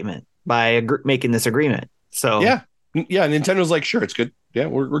statement by making this agreement. So yeah, Nintendo's like, sure, it's good. Yeah,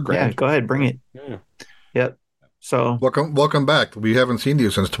 we're great. Yeah, go ahead, bring it. Yeah. Yep. So welcome back. We haven't seen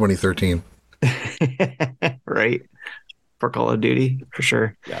you since 2013. Right. For Call of Duty, for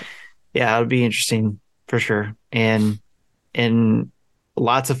sure. Yeah, it'll be interesting for sure. And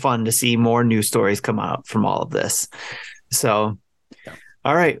lots of fun to see more news stories come out from all of this. So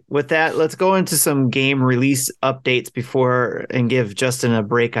all right. With that, let's go into some game release updates and give Justin a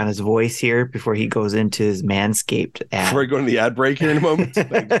break on his voice here before he goes into his Manscaped ad. Before I go into the ad break here in a moment.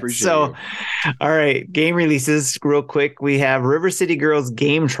 Thanks, appreciate you. All right. Game releases real quick. We have River City Girls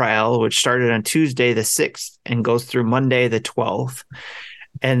game trial, which started on Tuesday the 6th and goes through Monday the 12th.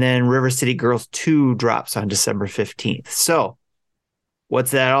 And then River City Girls 2 drops on December 15th. So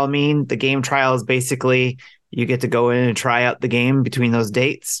what's that all mean? The game trial is basically you get to go in and try out the game between those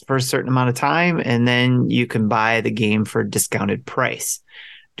dates for a certain amount of time, and then you can buy the game for a discounted price.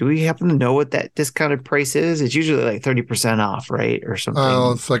 Do we happen to know what that discounted price is? It's usually like 30% off, right? Or something.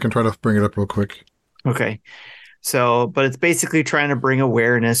 I can try to bring it up real quick. Okay. So, but it's basically trying to bring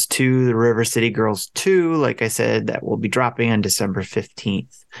awareness to the River City Girls 2. Like I said, that will be dropping on December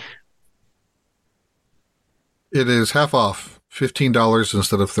 15th. It is half off, $15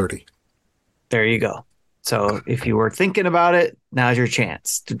 instead of $30. There you go. So if you were thinking about it, now's your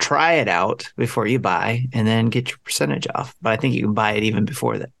chance to try it out before you buy and then get your percentage off. But I think you can buy it even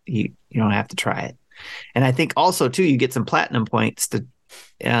before that. You don't have to try it. And I think also too, you get some platinum points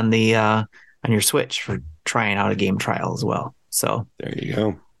on your Switch for trying out a game trial as well. So there you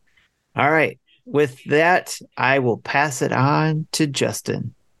go. All right. With that, I will pass it on to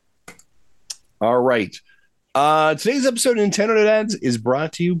Justin. All right. Today's episode of Nintendo Dads is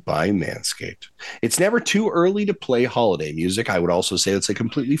brought to you by Manscaped. It's never too early to play holiday music. I would also say that's a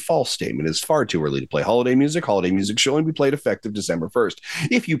completely false statement. It's far too early to play holiday music. Holiday music should only be played effective December 1st.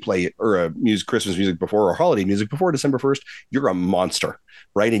 If you play it or Christmas music before or holiday music before December 1st, you're a monster,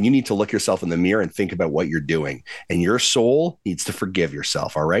 right? And you need to look yourself in the mirror and think about what you're doing. And your soul needs to forgive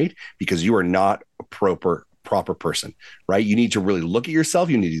yourself, all right? Because you are not a proper person, right? You need to really look at yourself.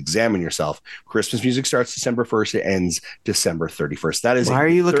 You need to examine yourself. Christmas music starts December 1st. It ends December 31st. That is Why are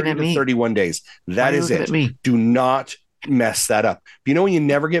you looking at me? 31 days. That is it. Do not mess that up. But you know when you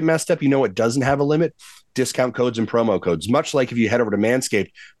never get messed up, you know what doesn't have a limit? Discount codes and promo codes. Much like if you head over to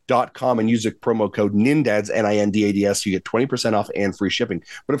manscaped.com and use the promo code NINDADS, NINDADS, you get 20% off and free shipping.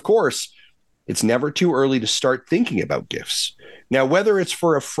 But of course, it's never too early to start thinking about gifts. Now, whether it's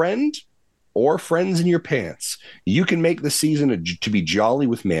for a friend or friends in your pants, you can make the season to be jolly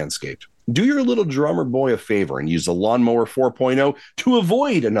with Manscaped. Do your little drummer boy a favor and use the Lawnmower 4.0 to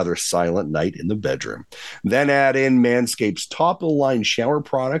avoid another silent night in the bedroom. Then add in Manscaped's top-of-the-line shower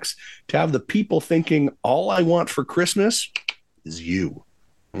products to have the people thinking, all I want for Christmas is you.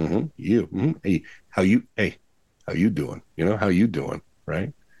 You. Hey, how you doing? You know, how you doing,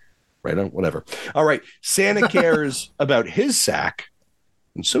 right? Right on, whatever. All right, Santa cares about his sack,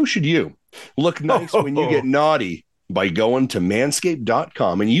 and so should you. Look nice when you get naughty by going to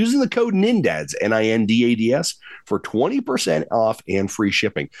manscaped.com and using the code NINDADS, NINDADS, for 20% off and free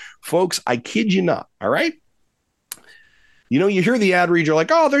shipping. Folks, I kid you not, all right? You know, you hear the ad read, you're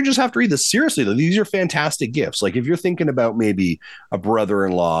like, oh, they just have to read this. Seriously, though, these are fantastic gifts. Like if you're thinking about maybe a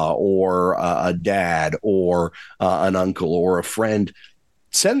brother-in-law or a dad or an uncle or a friend,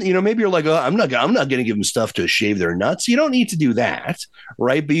 maybe you're like, oh, I'm not going to give them stuff to shave their nuts. You don't need to do that,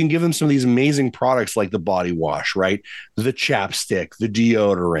 right? But you can give them some of these amazing products like the body wash, right? The chapstick, the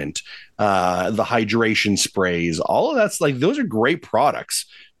deodorant, the hydration sprays, all of that's like, those are great products.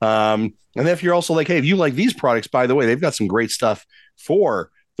 And if you're also like, hey, if you like these products, by the way, they've got some great stuff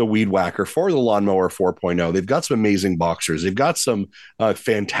for the Weed Whacker, for the Lawnmower 4.0. They've got some amazing boxers. They've got some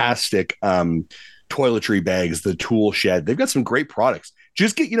fantastic toiletry bags, the tool shed. They've got some great products.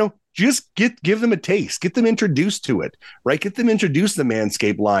 Just give them a taste, get them introduced to it, right? Get them introduced to the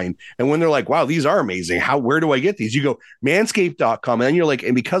Manscaped line. And when they're like, wow, these are amazing. Where do I get these? You go manscaped.com. And then you're like,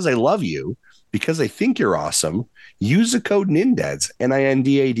 and because I love you, because I think you're awesome, use the code NINDADS,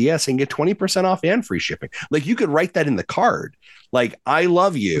 NINDADS, and get 20% off and free shipping. Like, you could write that in the card. Like, I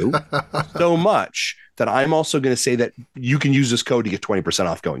love you so much that I'm also going to say that you can use this code to get 20%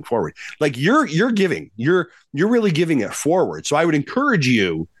 off going forward. Like, you're really giving it forward. So I would encourage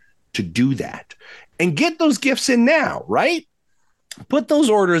you to do that and get those gifts in now, right? Put those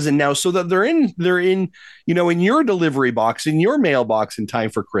orders in now so that they're in, in your delivery box, in your mailbox in time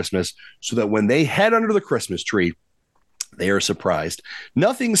for Christmas, so that when they head under the Christmas tree, they are surprised.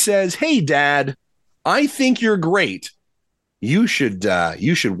 Nothing says, "Hey, Dad, I think you're great. You should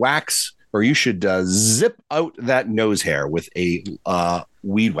wax, or you should zip out that nose hair with a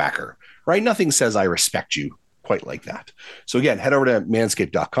weed whacker," right? Nothing says I respect you quite like that. So again, head over to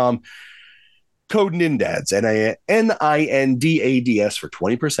manscaped.com. Code NINDADS, NINDADS, for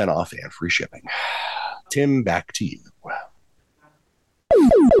 20% off and free shipping. Tim, back to you.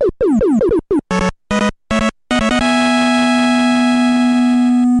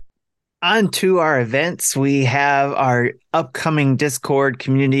 On to our events. We have our upcoming Discord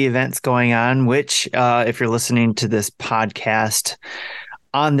community events going on, which, if you're listening to this podcast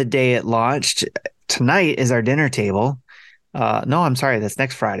on the day it launched, tonight is our dinner table. No, I'm sorry. That's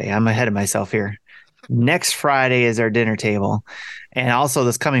next Friday. I'm ahead of myself here. Next Friday is our dinner table. And also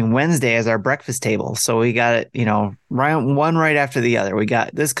this coming Wednesday is our breakfast table. So we got it, right after the other. We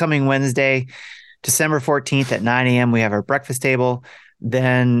got this coming Wednesday, December 14th at 9 a.m. We have our breakfast table.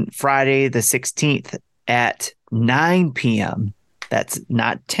 Then Friday the 16th at 9 p.m. That's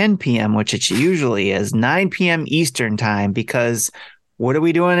not 10 p.m., which it usually is, 9 p.m. Eastern time, because what are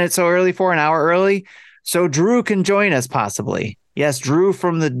we doing it so early for, an hour early? So Drew can join us possibly. Yes, Drew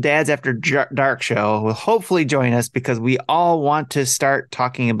from the Dads After Dark show will hopefully join us, because we all want to start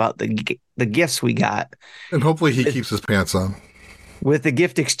talking about the gifts we got. And hopefully he keeps his pants on. With the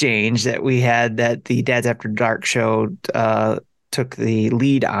gift exchange that we had, that the Dads After Dark show took the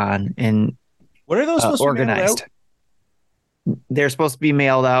lead on and what are those supposed organized. To be mailed out? They're supposed to be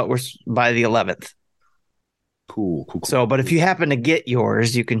mailed out by the 11th. Cool. So, but if you happen to get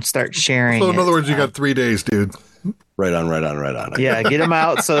yours, you can start sharing. So in other words, you got 3 days, dude. Right on. Yeah, get them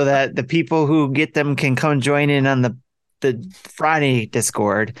out so that the people who get them can come join in on the Friday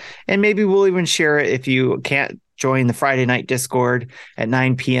Discord. And maybe we'll even share it if you can't join the Friday night Discord at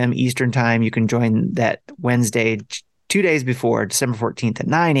 9 p.m. Eastern time. You can join that Wednesday, 2 days before, December 14th at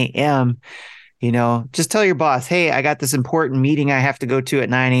 9 a.m. Just tell your boss, hey, I got this important meeting I have to go to at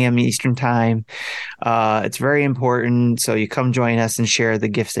 9 a.m. Eastern time. It's very important. So you come join us and share the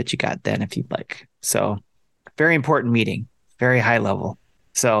gifts that you got then if you'd like. So very important meeting, very high level.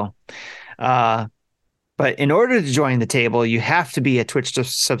 So, but in order to join the table, you have to be a Twitch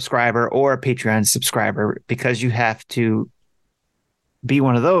subscriber or a Patreon subscriber, because you have to be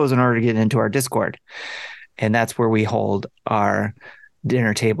one of those in order to get into our Discord. And that's where we hold our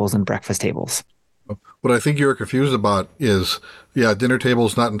dinner tables and breakfast tables. What I think you're confused about is, dinner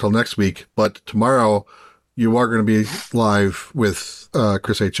table's not until next week, but tomorrow you are going to be live with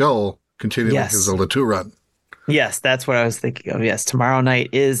Chris HL continuing his Zelda 2 run. Yes, that's what I was thinking of. Yes, tomorrow night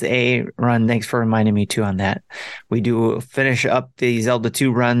is a run. Thanks for reminding me too on that. We do finish up the Zelda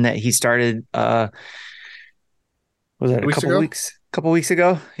 2 run that he started. Was that a couple weeks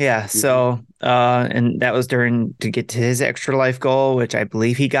ago? Yeah. Mm-hmm. So, and that was to get to his extra life goal, which I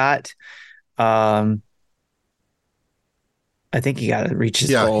believe he got. I think he got to reach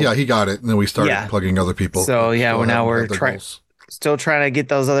his goal. Yeah, he got it. And then we started plugging other people. So we're still trying to get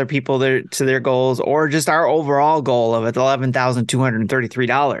those other people to their goals, or just our overall goal of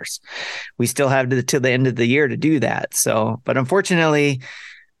 $11,233. We still have to the end of the year to do that. So, but unfortunately,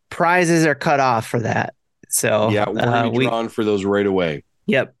 prizes are cut off for that. So yeah, we're going to be drawn for those right away.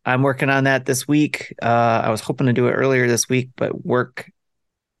 Yep. I'm working on that this week. I was hoping to do it earlier this week, but work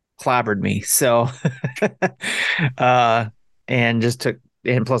clobbered me. So, and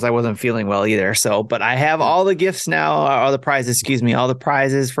plus I wasn't feeling well either. So, but I have all the gifts now, all the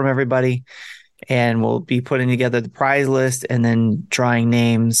prizes from everybody. And we'll be putting together the prize list and then drawing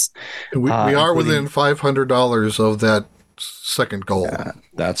names. We are within $500 of that second goal. Yeah,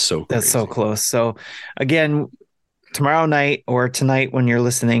 that's so close. So again, tomorrow night or tonight when you're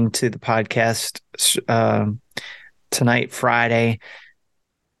listening to the podcast, tonight, Friday,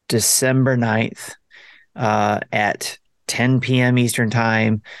 December 9th, at 10 p.m. Eastern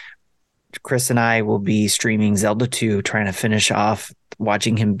time, Chris and I will be streaming Zelda 2, trying to finish off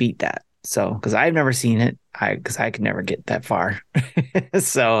watching him beat that. So, because I've never seen it, because I could never get that far.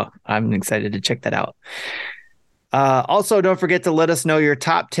 So I'm excited to check that out. Also, don't forget to let us know your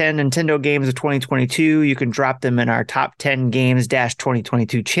top 10 Nintendo games of 2022. You can drop them in our top 10 games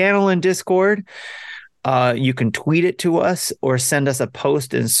 2022 channel in Discord. You can tweet it to us or send us a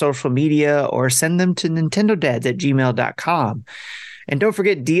post in social media or send them to nintendodads@gmail.com. And don't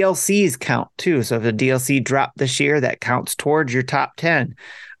forget DLCs count too. So if a DLC dropped this year, that counts towards your top 10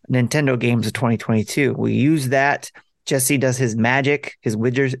 Nintendo games of 2022. We use that. Jesse does his magic, his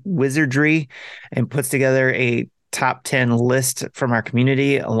wizardry, and puts together a top 10 list from our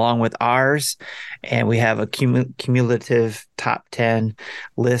community along with ours. And we have a cumulative top 10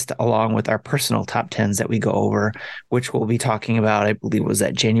 list along with our personal top 10s that we go over, which we'll be talking about, I believe was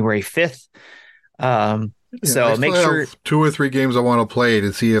that January 5th. So make sure 2 or 3 games I want to play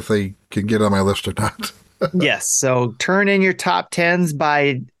to see if they can get on my list or not. Yes. So turn in your top 10s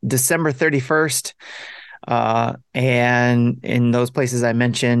by December 31st. And in those places I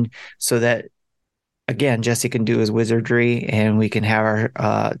mentioned, so that again, Jesse can do his wizardry and we can have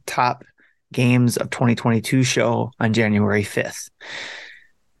our top games of 2022 show on January 5th.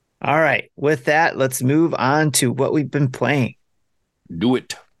 All right. With that, let's move on to what we've been playing. Do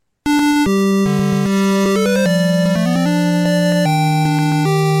it.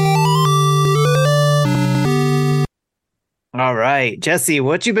 All right. Jesse,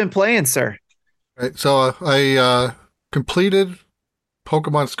 what you been playing, sir? Right, so I completed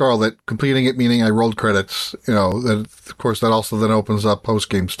Pokemon Scarlet, completing it meaning I rolled credits. That, of course, that also then opens up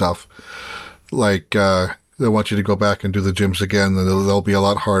post-game stuff. Like, they want you to go back and do the gyms again, and they'll be a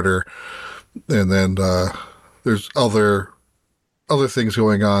lot harder. And then there's other things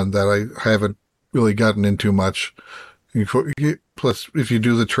going on that I haven't really gotten into much. Plus, if you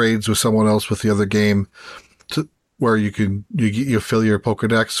do the trades with someone else with the other game, where you fill your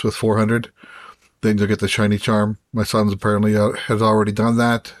Pokedex with 400, then you'll get the shiny charm. My son's apparently has already done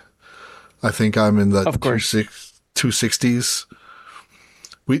that. I think I'm in the 260s.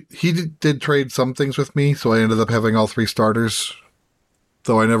 He did trade some things with me, so I ended up having all 3 starters.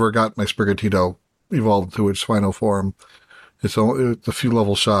 Though I never got my Sprigatito evolved to its final form. It's a few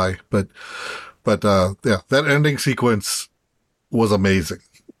levels shy, but yeah, that ending sequence was amazing,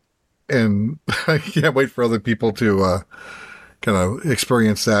 and I can't wait for other people to kind of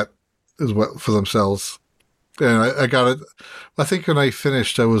experience that as well for themselves. And I got it. I think when I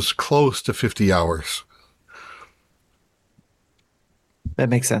finished, I was close to 50 hours. That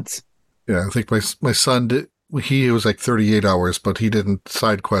makes sense. Yeah, I think my son did. He was like 38 hours, but he didn't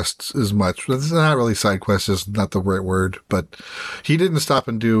side quests as much. It's not really side quests, is not the right word, but he didn't stop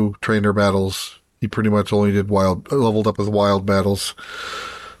and do trainer battles. He pretty much only did leveled up with wild battles.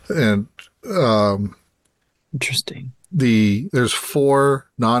 And interesting. There's 4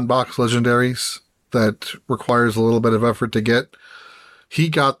 non-box legendaries that requires a little bit of effort to get. He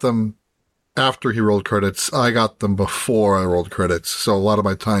got them after he rolled credits. I got them before I rolled credits, so a lot of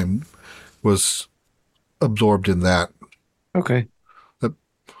my time was absorbed in that. Okay.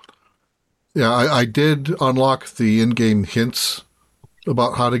 Yeah, I did unlock the in-game hints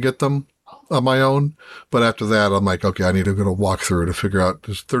about how to get them on my own, but after that, I'm like, okay, I need to go walk through to figure out.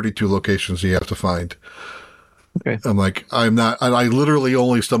 There's 32 locations you have to find. Okay. I'm like, I literally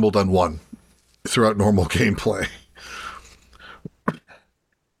only stumbled on one throughout normal gameplay.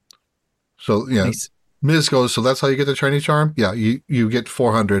 So yeah, nice. Miz goes, so that's how you get the shiny charm? Yeah, you get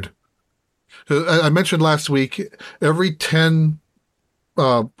 400. I mentioned last week, every 10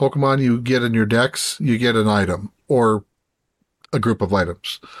 Pokemon you get in your decks, you get an item or a group of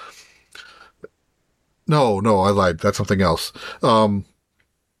items. No, I lied. That's something else.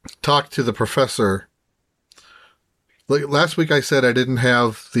 Talk to the professor. Like last week I said I didn't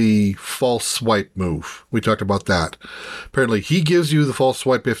have the false swipe move. We talked about that. Apparently he gives you the false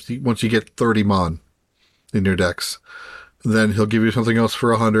swipe once you get 30 Mon in your decks. Then he'll give you something else for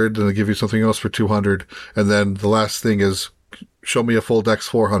 100, and he'll give you something else for 200, and then the last thing is show me a full dex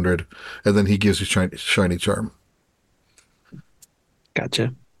 400, and then he gives you shiny charm.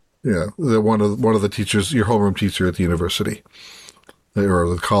 Gotcha. Yeah, one of the teachers, your homeroom teacher at the university or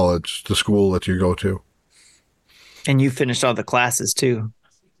the college, the school that you go to. And you finished all the classes too.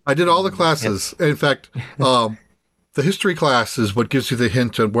 I did all the classes. Yep. In fact, the history class is what gives you the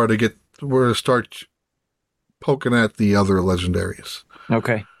hint on where to start poking at the other legendaries.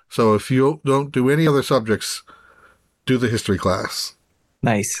 Okay. So if you don't do any other subjects, do the history class.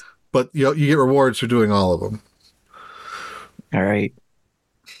 Nice. But you get rewards for doing all of them. All right.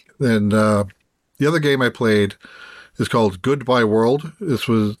 And the other game I played is called Goodbye World. This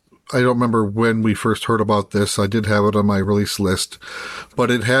was I don't remember when we first heard about this. I did have it on my release list,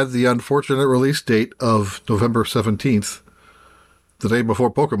 but it had the unfortunate release date of November 17th, the day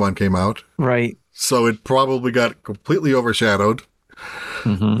before Pokemon came out. Right. So it probably got completely overshadowed.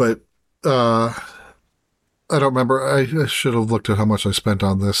 Mm-hmm. But I don't remember. I should have looked at how much I spent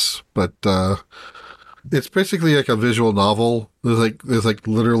on this, but it's basically like a visual novel. There's like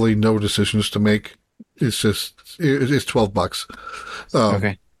literally no decisions to make. It's just it's $12.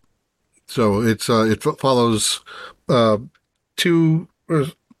 Okay. So it follows two.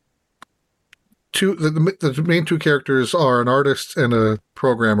 The main two characters are an artist and a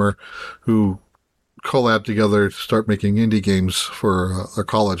programmer who collab together to start making indie games for a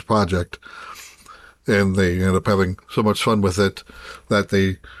college project, and they end up having so much fun with it that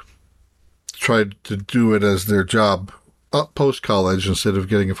they tried to do it as their job post college instead of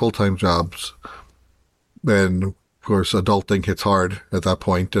getting full-time jobs. And of course, adulting hits hard at that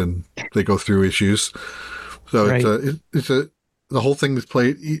point, and they go through issues. So Right. the whole thing is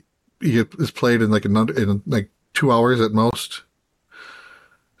played. It's played in like 2 hours at most.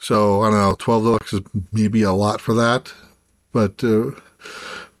 So I don't know, $12 is maybe a lot for that, but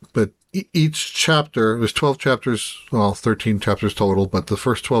each chapter, there's 12 chapters, well, 13 chapters total, but the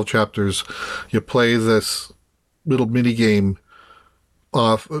first 12 chapters, you play this little mini game.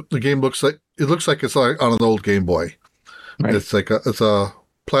 The game looks like it's like on an old Game Boy. Right. It's a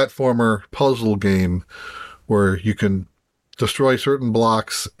platformer puzzle game where you can destroy certain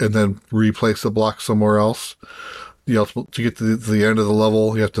blocks and then replace the block somewhere else. To get to the end of the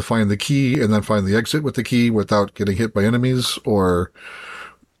level, you have to find the key and then find the exit with the key without getting hit by enemies or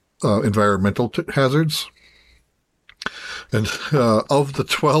environmental hazards. And of the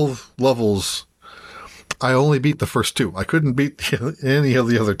 12 levels, I only beat the first 2. I couldn't beat any of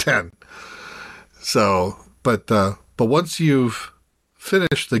the other 10. So, but once you've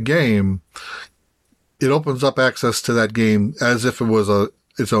finished the game, it opens up access to that game as if it was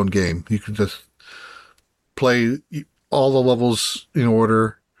its own game. You can just play all the levels in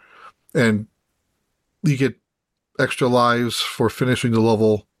order, and you get extra lives for finishing the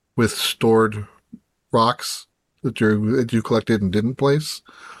level with stored rocks that you collected and didn't place.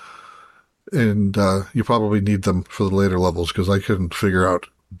 And you probably need them for the later levels, because I couldn't figure out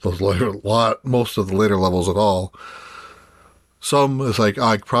most of the later levels at all. Some is like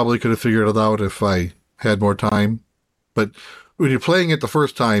I probably could have figured it out if I had more time, but when you're playing it the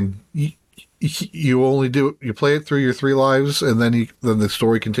first time, you only you play it through your 3 lives, and then the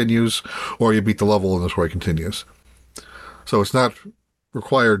story continues, or you beat the level and the story continues. So it's not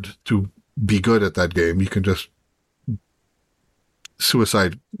required to be good at that game. You can just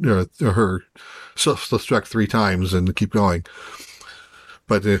suicide her self-destruct 3 times and keep going.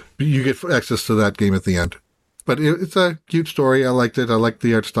 But you get access to that game at the end. But it's a cute story. I liked it. I liked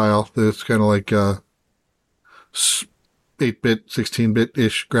the art style. It's kind of like 8-bit,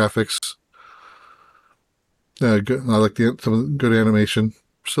 16-bit-ish graphics. Good. I like some good animation.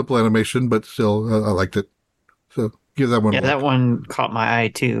 Simple animation, but still, I liked it. So give that one a look. That one caught my eye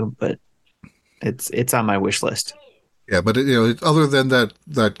too, but it's on my wish list. Yeah, but other than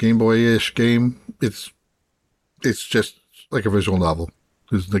that Game Boy-ish game, it's just like a visual novel.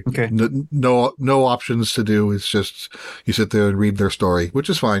 There's like no options to do. It's just you sit there and read their story, which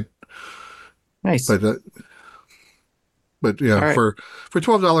is fine. Nice. But yeah, right. for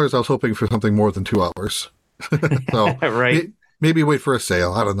 $12, I was hoping for something more than 2 hours. So right. Maybe wait for a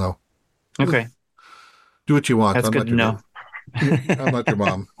sale. I don't know. Okay. Do what you want. That's good to know. I'm not your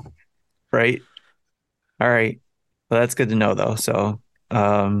mom. Right. All right. Well, that's good to know, though. So,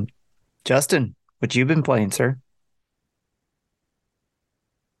 Justin, what you been playing, sir?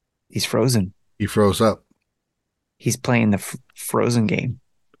 He's frozen. He froze up. He's playing the Frozen game.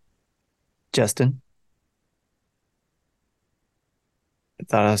 Justin? I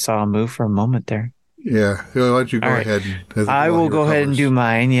thought I saw him move for a moment there. Yeah. Why don't you go ahead? I will go ahead and do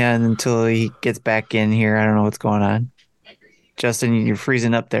mine, until he gets back in here. I don't know what's going on. Justin, you're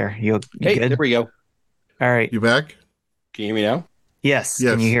freezing up there. You Hey, good? there we go. All right. You back? Can you hear me now? Yes.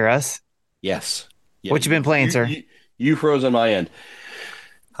 Yes. Can you hear us? Yes. What you been playing, sir? You froze on my end.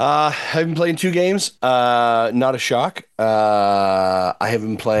 I've been playing 2 games. Not a shock. I have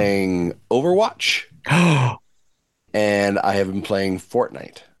been playing Overwatch, and I have been playing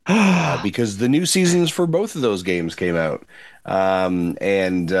Fortnite. Because the new seasons for both of those games came out.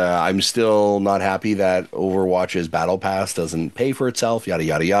 And I'm still not happy that Overwatch's Battle Pass doesn't pay for itself, yada,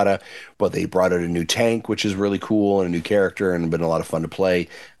 yada, yada. But they brought out a new tank, which is really cool, and a new character, and been a lot of fun to play.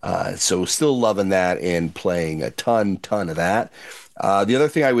 So still loving that and playing a ton of that. The other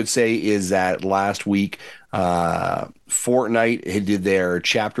thing I would say is that last week, Fortnite did their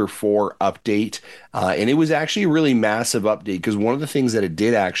Chapter 4 update, and it was actually a really massive update because one of the things that it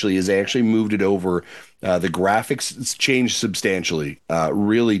did actually is they actually moved it over. The graphics changed substantially.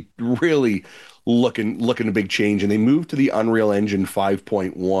 Really, really looking a big change, and they moved to the Unreal Engine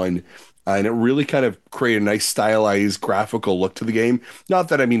 5.1. And it really kind of created a nice stylized graphical look to the game. Not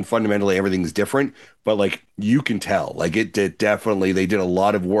that, I mean, fundamentally everything's different, but like you can tell, like it did definitely, they did a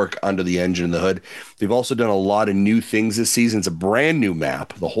lot of work under the engine and the hood. They've also done a lot of new things this season. It's a brand new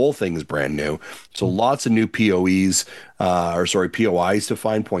map. The whole thing is brand new. So lots of new POIs to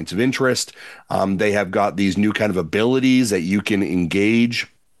find points of interest. They have got these new kind of abilities that you can engage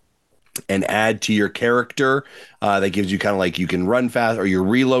and add to your character. That gives you kind of like you can run fast or your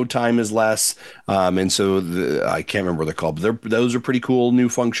reload time is less. And so I can't remember what they're called, but those are pretty cool new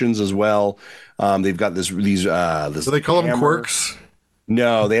functions as well. They've got this Do they call them quirks?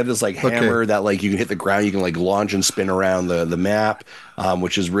 No, they have this like hammer that like you can hit the ground, you can like launch and spin around the map,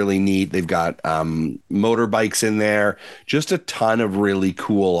 which is really neat. They've got motorbikes in there, just a ton of really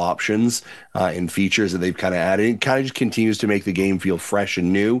cool options and features that they've kind of added. It kind of just continues to make the game feel fresh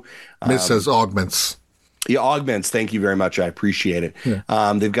and new. It says augments. Yeah, augments. Thank you very much. I appreciate it. Yeah.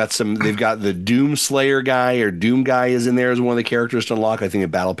 They've got the Doom Slayer guy or Doom guy is in there as one of the characters to unlock. I think at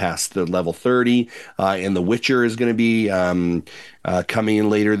Battle Pass the level 30, and The Witcher is going to be coming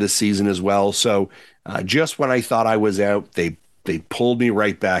in later this season as well. So just when I thought I was out, they pulled me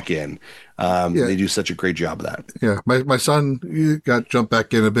right back in. They do such a great job of that. Yeah, my son got jumped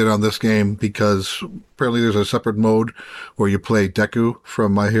back in a bit on this game because apparently there's a separate mode where you play Deku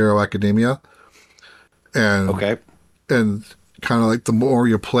from My Hero Academia. And and kind of like the more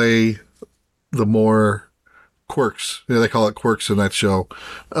you play, the more quirks. They call it quirks in that show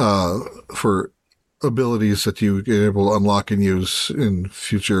for abilities that you get able to unlock and use in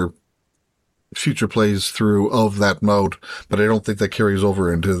future plays through of that mode. But I don't think that carries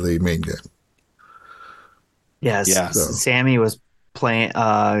over into the main game. Yes, Sammy was playing,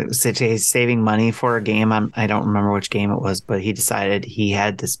 saving money for a game. I don't remember which game it was, but he decided he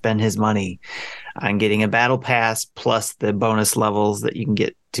had to spend his money on getting a battle pass plus the bonus levels that you can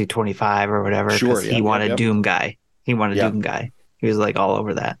get to 25 or whatever. Sure, he wanted Doom Guy. He wanted Doom Guy. He was like all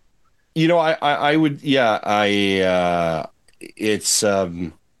over that. You know, I would, it's, I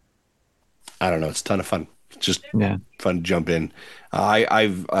don't know. It's a ton of fun. It's just fun to jump in.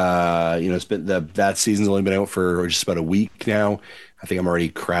 I've it's been that season's only been out for just about a week now. I think I'm already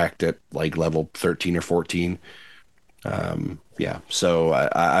cracked at like level 13 or 14. So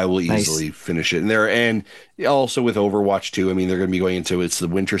I will easily finish it in there. And also with Overwatch 2, I mean, they're going to be going into, it's the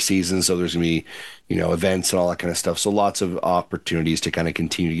winter season. So there's going to be, events and all that kind of stuff. So lots of opportunities to kind of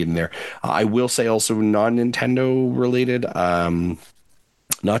continue to get in there. I will say also non-Nintendo related,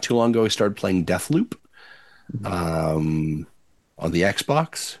 not too long ago, I started playing Deathloop, on the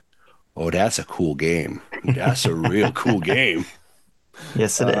Xbox. Oh, that's a cool game. That's a real cool game.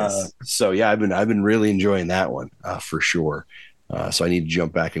 Yes, it is. So yeah, I've been really enjoying that one for sure. So I need to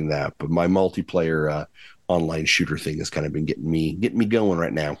jump back into that. But my multiplayer online shooter thing has kind of been getting me going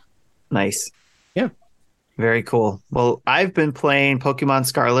right now. Nice. Yeah. Very cool. Well, I've been playing Pokemon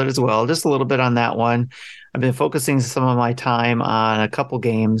Scarlet as well, just a little bit on that one. I've been focusing some of my time on a couple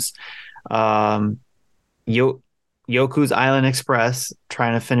games. Yoku's Island Express,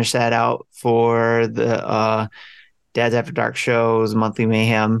 trying to finish that out for the Dad's After Dark show's Monthly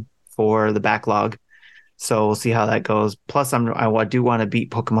Mayhem for the backlog. So we'll see how that goes. Plus, I do want to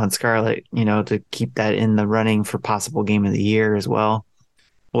beat Pokemon Scarlet, to keep that in the running for possible game of the year as well.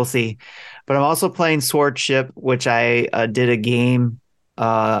 We'll see. But I'm also playing Swordship, which I did a game,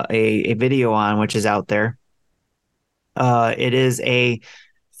 a video on, which is out there. It is a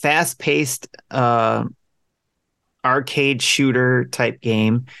fast-paced arcade shooter type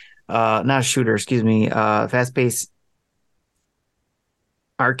game. Not shooter, excuse me. Fast-paced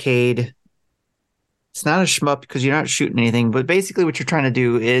arcade. It's not a shmup because you're not shooting anything, but basically what you're trying to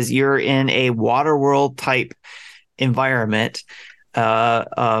do is you're in a water world type environment,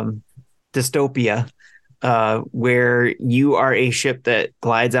 dystopia, where you are a ship that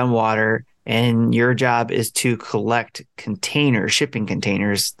glides on water, and your job is to collect shipping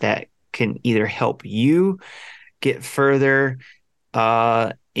containers that can either help you get further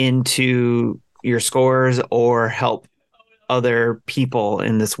into your scores or help other people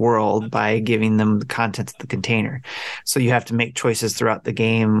in this world by giving them the contents of the container. So you have to make choices throughout the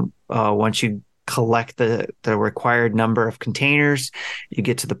game. Once you collect the required number of containers, you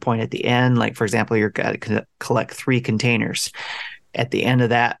get to the point at the end, like for example, you're got to collect 3 containers. At the end of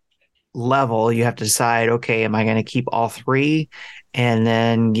that level, you have to decide, okay, am I going to keep all 3 and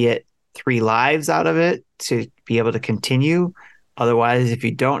then get 3 lives out of it to be able to continue. Otherwise, if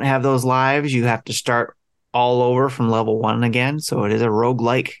you don't have those lives, you have to start all over from level 1 again. So it is a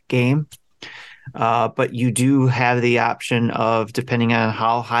roguelike game. But you do have the option of, depending on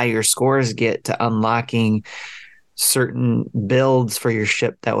how high your scores get, to unlocking certain builds for your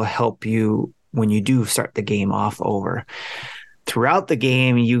ship that will help you when you do start the game off over. Throughout the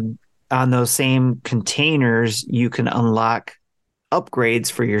game, you on those same containers, you can unlock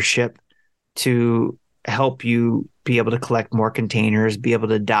upgrades for your ship to help you be able to collect more containers, be able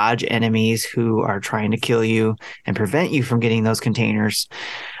to dodge enemies who are trying to kill you and prevent you from getting those containers.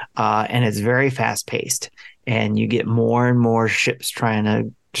 And it's very fast paced, and you get more and more ships trying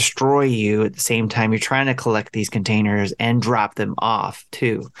to destroy you at the same time you're trying to collect these containers and drop them off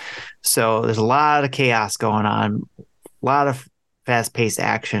too. So there's a lot of chaos going on, a lot of fast paced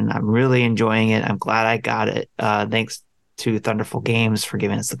action. I'm really enjoying it. I'm glad I got it. Thanks to Thunderful Games for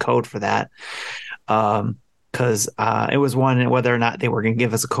giving us the code for that. Because it was one, whether or not they were going to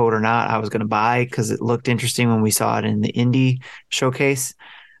give us a code or not, I was going to buy because it looked interesting when we saw it in the indie showcase.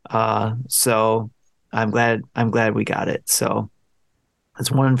 So I'm glad we got it. So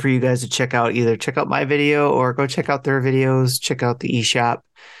it's one for you guys to check out. Either check out my video or go check out their videos, check out the eShop,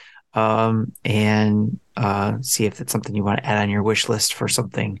 and see if it's something you want to add on your wish list for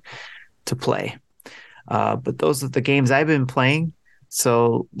something to play. But those are the games I've been playing.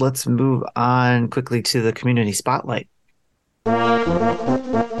 So let's move on quickly to the community spotlight.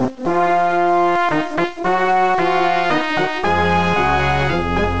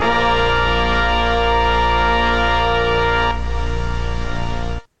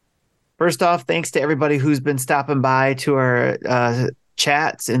 First off, thanks to everybody who's been stopping by to our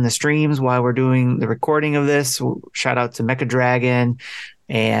chats in the streams while we're doing the recording of this. Shout out to Mecha Dragon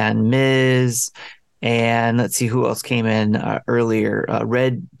and Miz, and let's see who else came in earlier.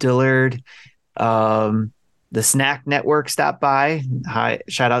 Red Dillard, the Snack Network stopped by. Hi,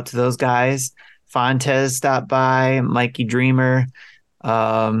 shout out to those guys. Fontes stopped by. Mikey Dreamer,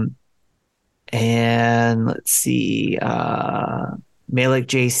 and let's see. Malik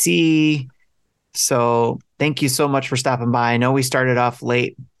JC. So thank you so much for stopping by. I know we started off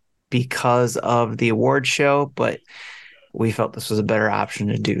late because of the award show, but we felt this was a better option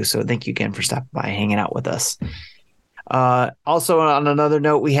to do. So thank you again for stopping by and hanging out with us. Also, on another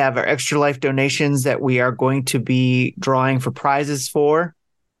note, we have our Extra Life donations that we are going to be drawing for prizes for.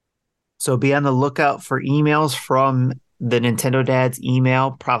 So be on the lookout for emails from the Nintendo Dads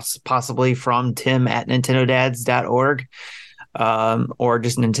email, possibly from tim@nintendodads.org. Or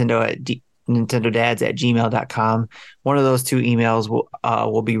just nintendodads@gmail.com. One of those 2 emails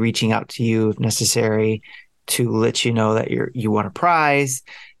will be reaching out to you if necessary to let you know that you want a prize,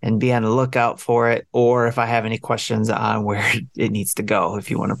 and be on the lookout for it. Or if I have any questions on where it needs to go,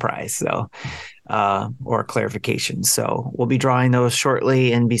 if you want a prize, so or clarification. So we'll be drawing those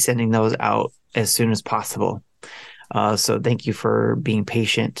shortly and be sending those out as soon as possible. So thank you for being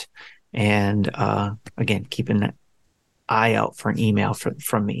patient, and again, keeping an eye out for an email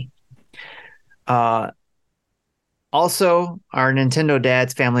from me. Also, our Nintendo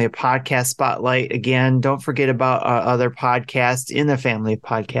Dads Family of Podcast Spotlight. Again, don't forget about our other podcasts in the family of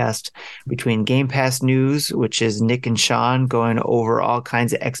podcast between Game Pass News, which is Nick and Sean going over all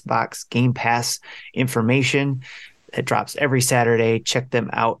kinds of Xbox Game Pass information. It drops every Saturday. Check them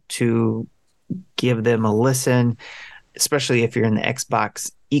out to give them a listen, especially if you're in the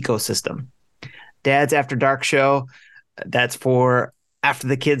Xbox ecosystem. Dad's After Dark Show. That's for after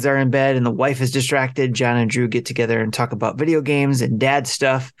the kids are in bed and the wife is distracted. John and Drew get together and talk about video games and dad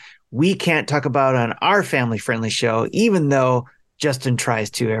stuff we can't talk about on our family-friendly show, even though Justin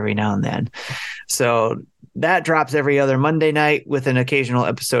tries to every now and then. So that drops every other Monday night with an occasional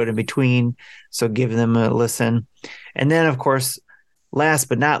episode in between. So give them a listen. And then, of course, last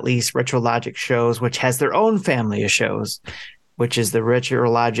but not least, Retro Logic Shows, which has their own family of shows, which is the Retro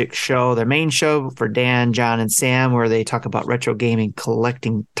Logic Show, their main show for Dan, John, and Sam, where they talk about retro gaming,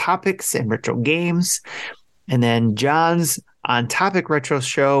 collecting topics and retro games. And then John's On Topic Retro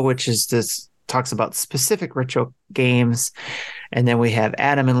Show, which is this talks about specific retro games. And then we have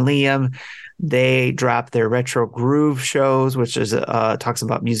Adam and Liam. They drop their Retro Groove shows, which is talks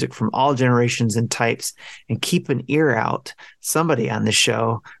about music from all generations and types. And keep an ear out. Somebody on the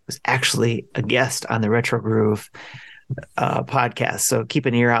show was actually a guest on the Retro Groove podcast, so keep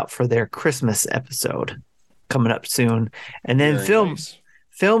an ear out for their Christmas episode coming up soon. And then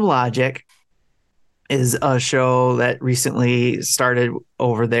Film Logic is a show that recently started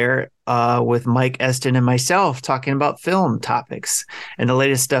over there with Mike Eston and myself talking about film topics and the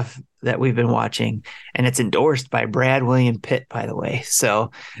latest stuff that we've been watching, and it's endorsed by Brad William Pitt, by the way.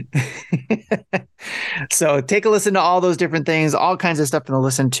 So, so take a listen to all those different things, all kinds of stuff to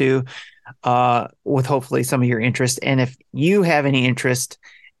listen to, with hopefully some of your interest. And if you have any interest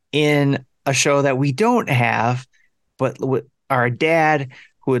in a show that we don't have, but our dad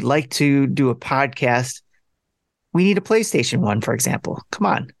who would like to do a podcast, we need a PlayStation 1, for example. Come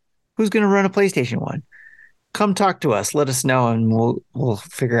on. Who's going to run a PlayStation 1? Come talk to us. Let us know, and we'll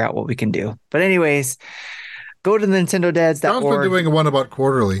figure out what we can do. But anyways, go to NintendoDads.org. John's been doing one about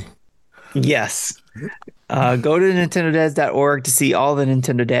quarterly. Yes. Go to NintendoDads.org to see all the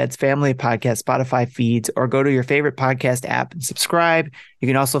Nintendo Dads family podcast Spotify feeds, or go to your favorite podcast app and subscribe. You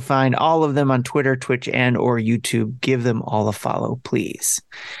can also find all of them on Twitter, Twitch, and or YouTube. Give them all a follow, please.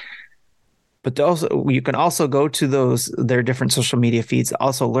 But also, you can also go to their different social media feeds,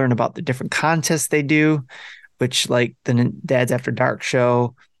 also learn about the different contests they do, which, like the Dads After Dark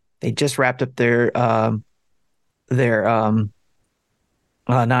show, they just wrapped up their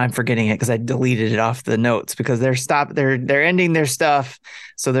now I'm forgetting it because I deleted it off the notes, because they're ending their stuff.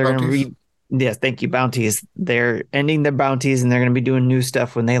 So they're going to read. Yes, thank you, bounties. They're ending their bounties, and they're going to be doing new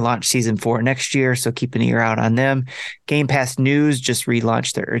stuff when they launch season 4 next year. So keep an ear out on them. Game Pass News just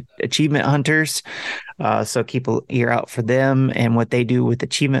relaunched their Achievement Hunters. So keep an ear out for them and what they do with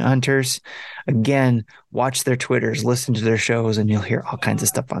Achievement Hunters. Again, watch their Twitters, listen to their shows, and you'll hear all kinds of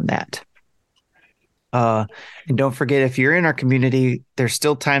stuff on that. And don't forget, if you're in our community, there's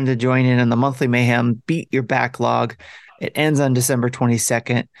still time to join in on the monthly mayhem. Beat your backlog. It ends on December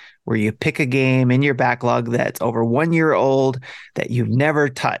 22nd, where you pick a game in your backlog that's over 1 year old that you've never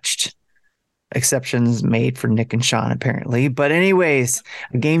touched. Exceptions made for Nick and Sean, apparently. But anyways,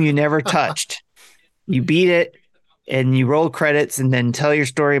 a game you never touched. You beat it, and you roll credits, and then tell your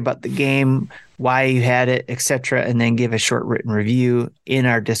story about the game, why you had it, etc., and then give a short written review in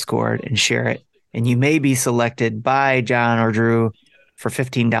our Discord and share it. And you may be selected by John or Drew for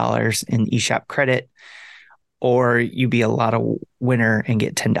 $15 in eShop credit, or you be a lotto winner and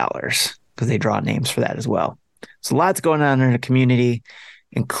get $10 because they draw names for that as well. So lots going on in the community,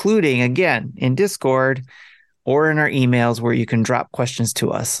 including, again, in Discord or in our emails, where you can drop questions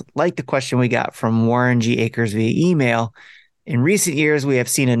to us, like the question we got from Warren G. Akers via email. In recent years, we have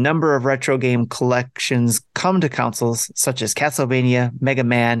seen a number of retro game collections come to consoles, such as Castlevania, Mega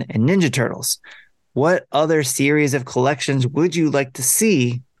Man, and Ninja Turtles. What other series of collections would you like to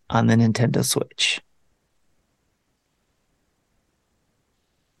see on the Nintendo Switch?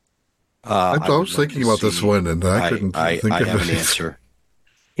 I was thinking about this one, and I couldn't think of it. I have an answer.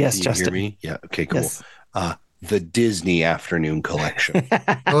 Yes, Can you Justin. hear me? Yeah. Okay, cool. Yes. The Disney Afternoon Collection.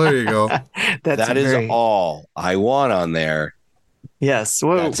 Oh, there you go. That is all I want on there. Yes.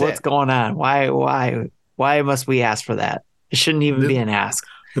 What's going on? Why must we ask for that? It shouldn't even be an ask.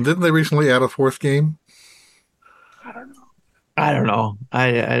 And didn't they recently add a 4th game? I don't know.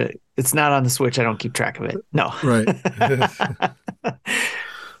 I it's not on the Switch. I don't keep track of it. No. Right.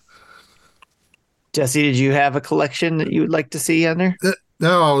 Jesse, did you have a collection that you would like to see on there?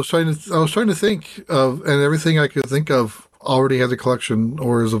 No, I was trying to think of, and everything I could think of already has a collection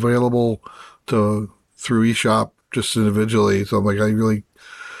or is available through eShop just individually. So I'm like,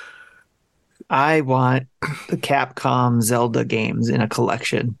 I want the Capcom Zelda games in a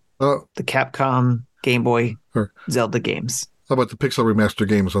collection. The Capcom Game Boy Zelda games. How about the Pixel Remaster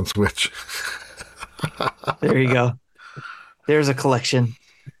games on Switch? There you go. There's a collection.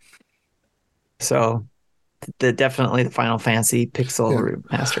 So, definitely the Final Fantasy Pixel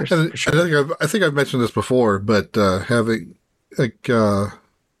Remasters. And, for sure. I think I've mentioned this before, but having like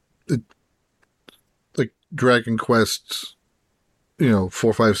Dragon Quest, 4,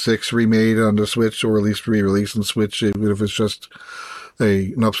 5, 6 remade on the Switch, or at least re-released on Switch, even if it's just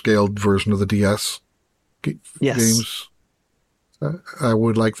an upscaled version of the DS games. I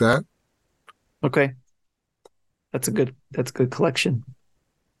would like that. Okay, that's a good collection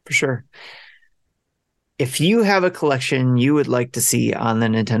for sure. If you have a collection you would like to see on the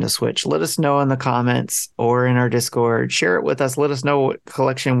Nintendo Switch, let us know in the comments or in our Discord. Share it with us. Let us know what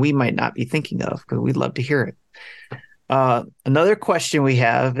collection we might not be thinking of, because we'd love to hear it. Another question we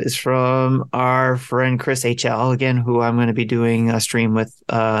have is from our friend Chris HL, again, who I'm going to be doing a stream with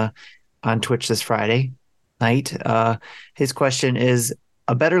on Twitch this Friday night. His question is,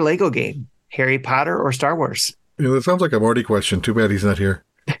 a better Lego game, Harry Potter or Star Wars? That sounds like a Marty question. Too bad he's not here.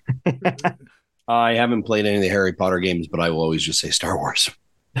 I haven't played any of the Harry Potter games, but I will always just say Star Wars.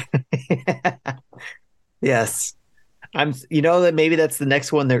 Yes. That maybe that's the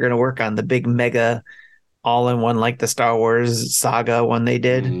next one they're going to work on, the big mega all-in-one, like the Star Wars saga one they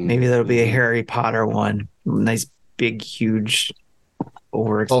did. Maybe that'll be a Harry Potter one. Nice, big, huge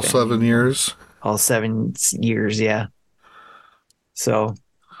over all 7 years. All 7 years, yeah. So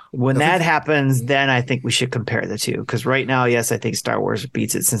when that happens, then I think we should compare the two. Because right now, yes, I think Star Wars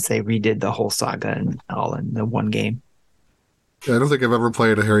beats it since they redid the whole saga and all in the one game. Yeah, I don't think I've ever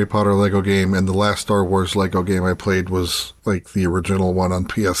played a Harry Potter Lego game, and the last Star Wars Lego game I played was like the original one on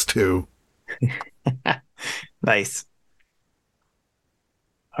PS2. Nice.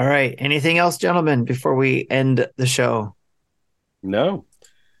 All right. Anything else, gentlemen, before we end the show? No.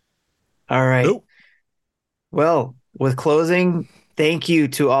 All right. Nope. Well, with closing, thank you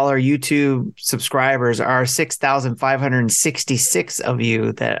to all our YouTube subscribers, our 6,566 of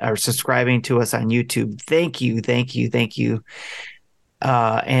you that are subscribing to us on YouTube. Thank you, thank you, thank you.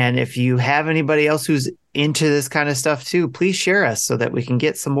 And if you have anybody else who's into this kind of stuff too, please share us so that we can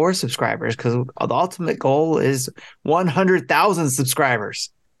get some more subscribers, because the ultimate goal is 100,000 subscribers.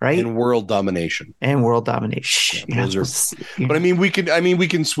 Right? And world domination. Yeah, but I mean, we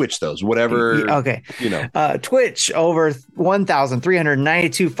can switch those, whatever. Okay. Twitch over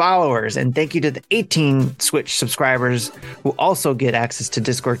 1,392 followers. And thank you to the 18 Switch subscribers who also get access to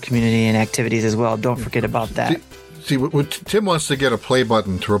Discord community and activities as well. Don't forget about that. See, Tim wants to get a play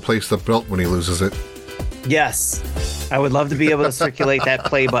button to replace the belt when he loses it. Yes. I would love to be able to circulate that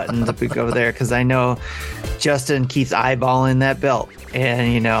play button to go there, because I know Justin keeps eyeballing that belt.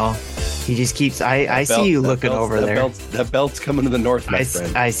 And, he just keeps, I see you looking over there. That belt's coming to the north, my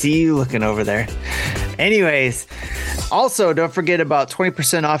friend. I see you looking over there. Anyways, also don't forget about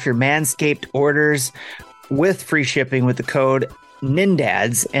 20% off your Manscaped orders with free shipping with the code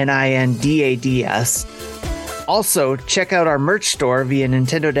NINDADS, NINDADS. Also, check out our merch store via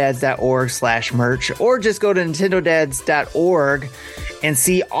nintendodads.org/merch, or just go to nintendodads.org and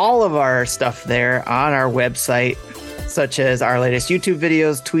see all of our stuff there on our website, such as our latest YouTube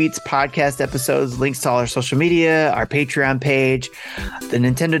videos, tweets, podcast episodes, links to all our social media, our Patreon page, the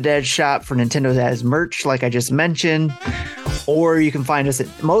Nintendo Dads shop for Nintendo Dads merch, like I just mentioned. Or you can find us at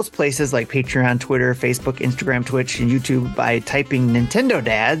most places like Patreon, Twitter, Facebook, Instagram, Twitch, and YouTube by typing Nintendo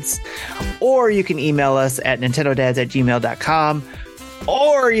Dads. Or you can email us at nintendodads@gmail.com.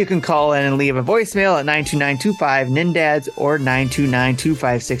 Or you can call in and leave a voicemail at 92925-NINDADS or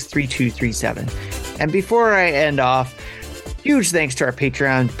 929-256-3237. And before I end off, huge thanks to our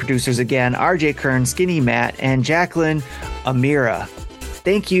Patreon producers again, RJ Kern, Skinny Matt, and Jacqueline Amira.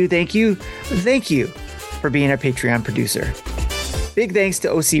 Thank you for being our Patreon producer. Big thanks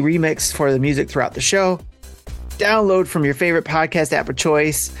to OC Remix for the music throughout the show. Download from your favorite podcast app of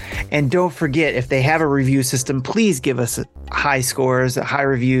choice. And don't forget, if they have a review system, please give us high scores, high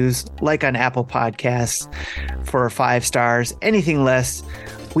reviews, like on Apple Podcasts for 5 stars. Anything less,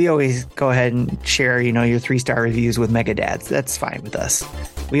 we always go ahead and share, your 3-star reviews with Mega Dads. That's fine with us.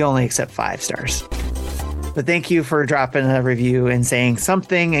 We only accept 5 stars. But thank you for dropping a review and saying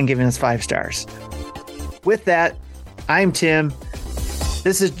something and giving us 5 stars. With that, I'm Tim.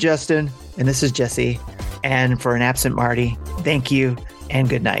 This is Justin, and this is Jesse. And for an absent Marty, thank you and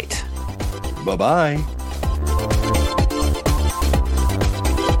good night. Bye-bye.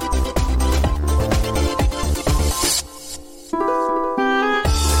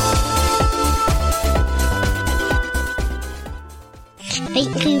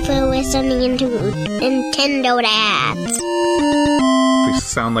 Thank you for listening to Nintendo Dads. We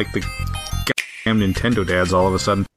sound like the goddamn Nintendo Dads all of a sudden.